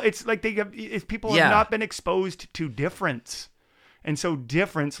like people have not been exposed to difference, and so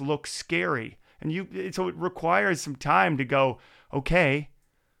difference looks scary. And so it requires some time to go. Okay,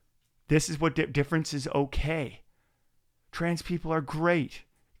 this is what difference is. Okay. Trans people are great.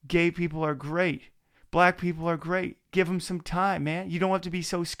 Gay people are great. Black people are great. Give them some time, man. You don't have to be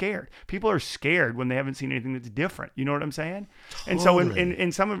so scared. People are scared when they haven't seen anything that's different. You know what I'm saying? Totally.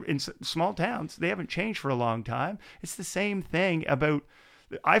 And so in small towns, they haven't changed for a long time. It's the same thing about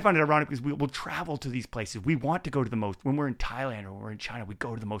I find it ironic because we'll travel to these places. We want to go to the most, when we're in Thailand or we're in China, we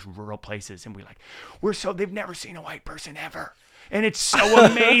go to the most rural places and they've never seen a white person ever. And it's so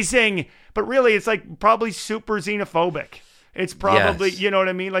amazing. But really, it's like probably super xenophobic. It's probably, Yes. you know what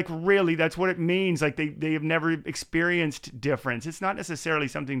I mean? Like really, that's what it means. Like they have never experienced difference. It's not necessarily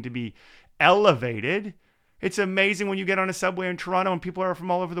something to be elevated. It's amazing when you get on a subway in Toronto and people are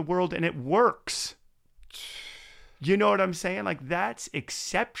from all over the world and it works. You know what I'm saying? Like that's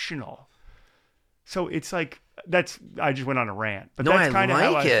exceptional. So it's like, I just went on a rant, but No, that's I kind of how I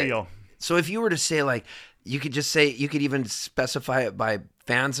like it. feel. So if you were to say like, you could even specify it by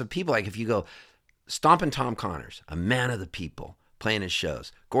fans of people. Like if you go, Stompin' Tom Connors, a man of the people, playing his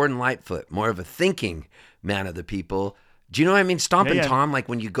shows. Gordon Lightfoot, more of a thinking man of the people. Do you know what I mean? Stompin' Yeah. Tom, like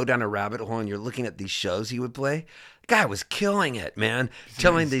when you go down a rabbit hole and you're looking at these shows he would play, the guy was killing it, man.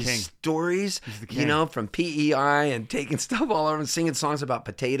 Telling he's these king. stories, the you king. know, from PEI and taking stuff all over and singing songs about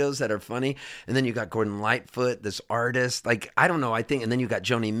potatoes that are funny. And then you got Gordon Lightfoot, this artist. Like, I don't know, I think, and then you got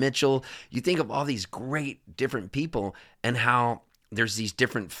Joni Mitchell. You think of all these great different people and how there's these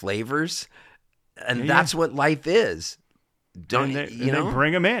different flavors. And that's what life is. Don't And you know? They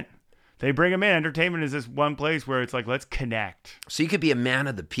bring them in. They bring them in. Entertainment is this one place where it's like, let's connect. So you could be a man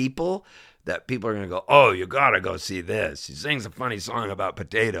of the people that people are going to go, oh, you got to go see this. He sings a funny song about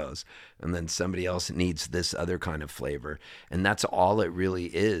potatoes. And then somebody else needs this other kind of flavor. And that's all it really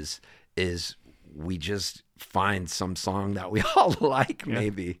is we just find some song that we all like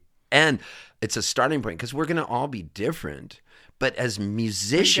maybe. And it's a starting point because we're going to all be different. But as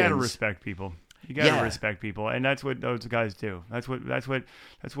musicians... You gotta respect people. You gotta respect people, and that's what those guys do. That's what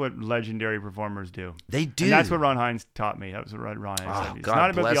legendary performers do. They do. And that's what Ron Hines taught me. That was what Ron Hines said. It's God not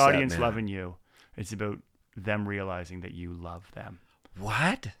about bless the that audience man. loving you. It's about them realizing that you love them.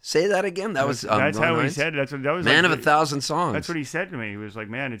 What? Say that again. That's Ron how he said it. That was Man like of 1,000 songs. That's what he said to me. He was like,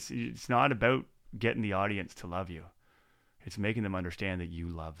 man, it's not about getting the audience to love you. It's making them understand that you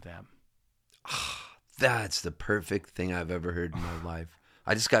love them. That's the perfect thing I've ever heard in my life.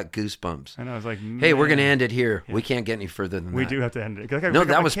 I just got goosebumps. And I was like, Hey, we're going to man, end it here. We can't get any further than that. we do have to end it. 'Cause I gotta No, pick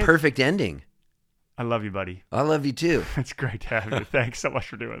up that my was kids. perfect ending. I love you, buddy. I love you too. It's great to have you. Thanks so much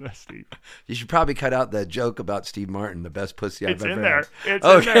for doing this, Steve. You should probably cut out that joke about Steve Martin, the best pussy I've It's ever in there. had.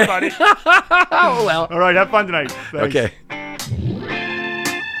 It's in there, buddy. Oh, well. All right, have fun tonight. Thanks. Okay.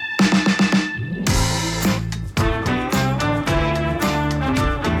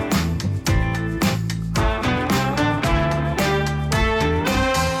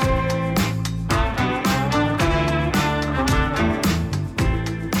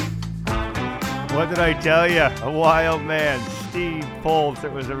 What did I tell you? A wild man, Steve Poltz.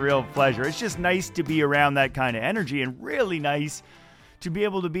 It was a real pleasure. It's just nice to be around that kind of energy and really nice to be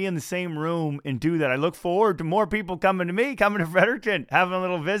able to be in the same room and do that. I look forward to more people coming to me, coming to Fredericton, having a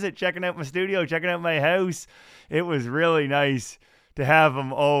little visit, checking out my studio, checking out my house. It was really nice to have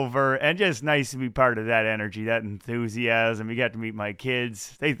them over and just nice to be part of that energy, that enthusiasm. You got to meet my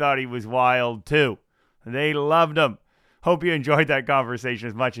kids. They thought he was wild too. They loved him. Hope you enjoyed that conversation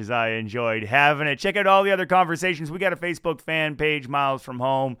as much as I enjoyed having it. Check out all the other conversations. We got a Facebook fan page, Miles from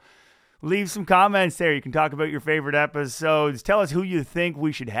Home. Leave some comments there. You can talk about your favorite episodes. Tell us who you think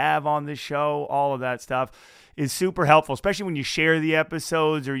we should have on the show. All of that stuff is super helpful, especially when you share the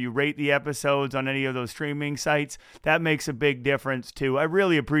episodes or you rate the episodes on any of those streaming sites. That makes a big difference too. I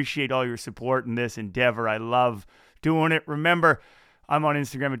really appreciate all your support in this endeavor. I love doing it. Remember, I'm on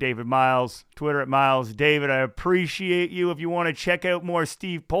Instagram at David Miles, Twitter at Miles David. I appreciate you. If you want to check out more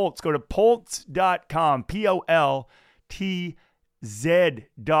Steve Poltz, go to poltz.com, POLTZ.com,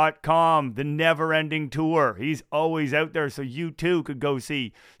 the never-ending tour. He's always out there, so you too could go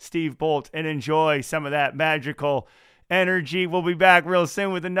see Steve Poltz and enjoy some of that magical energy. We'll be back real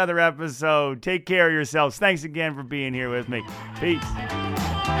soon with another episode. Take care of yourselves. Thanks again for being here with me. Peace.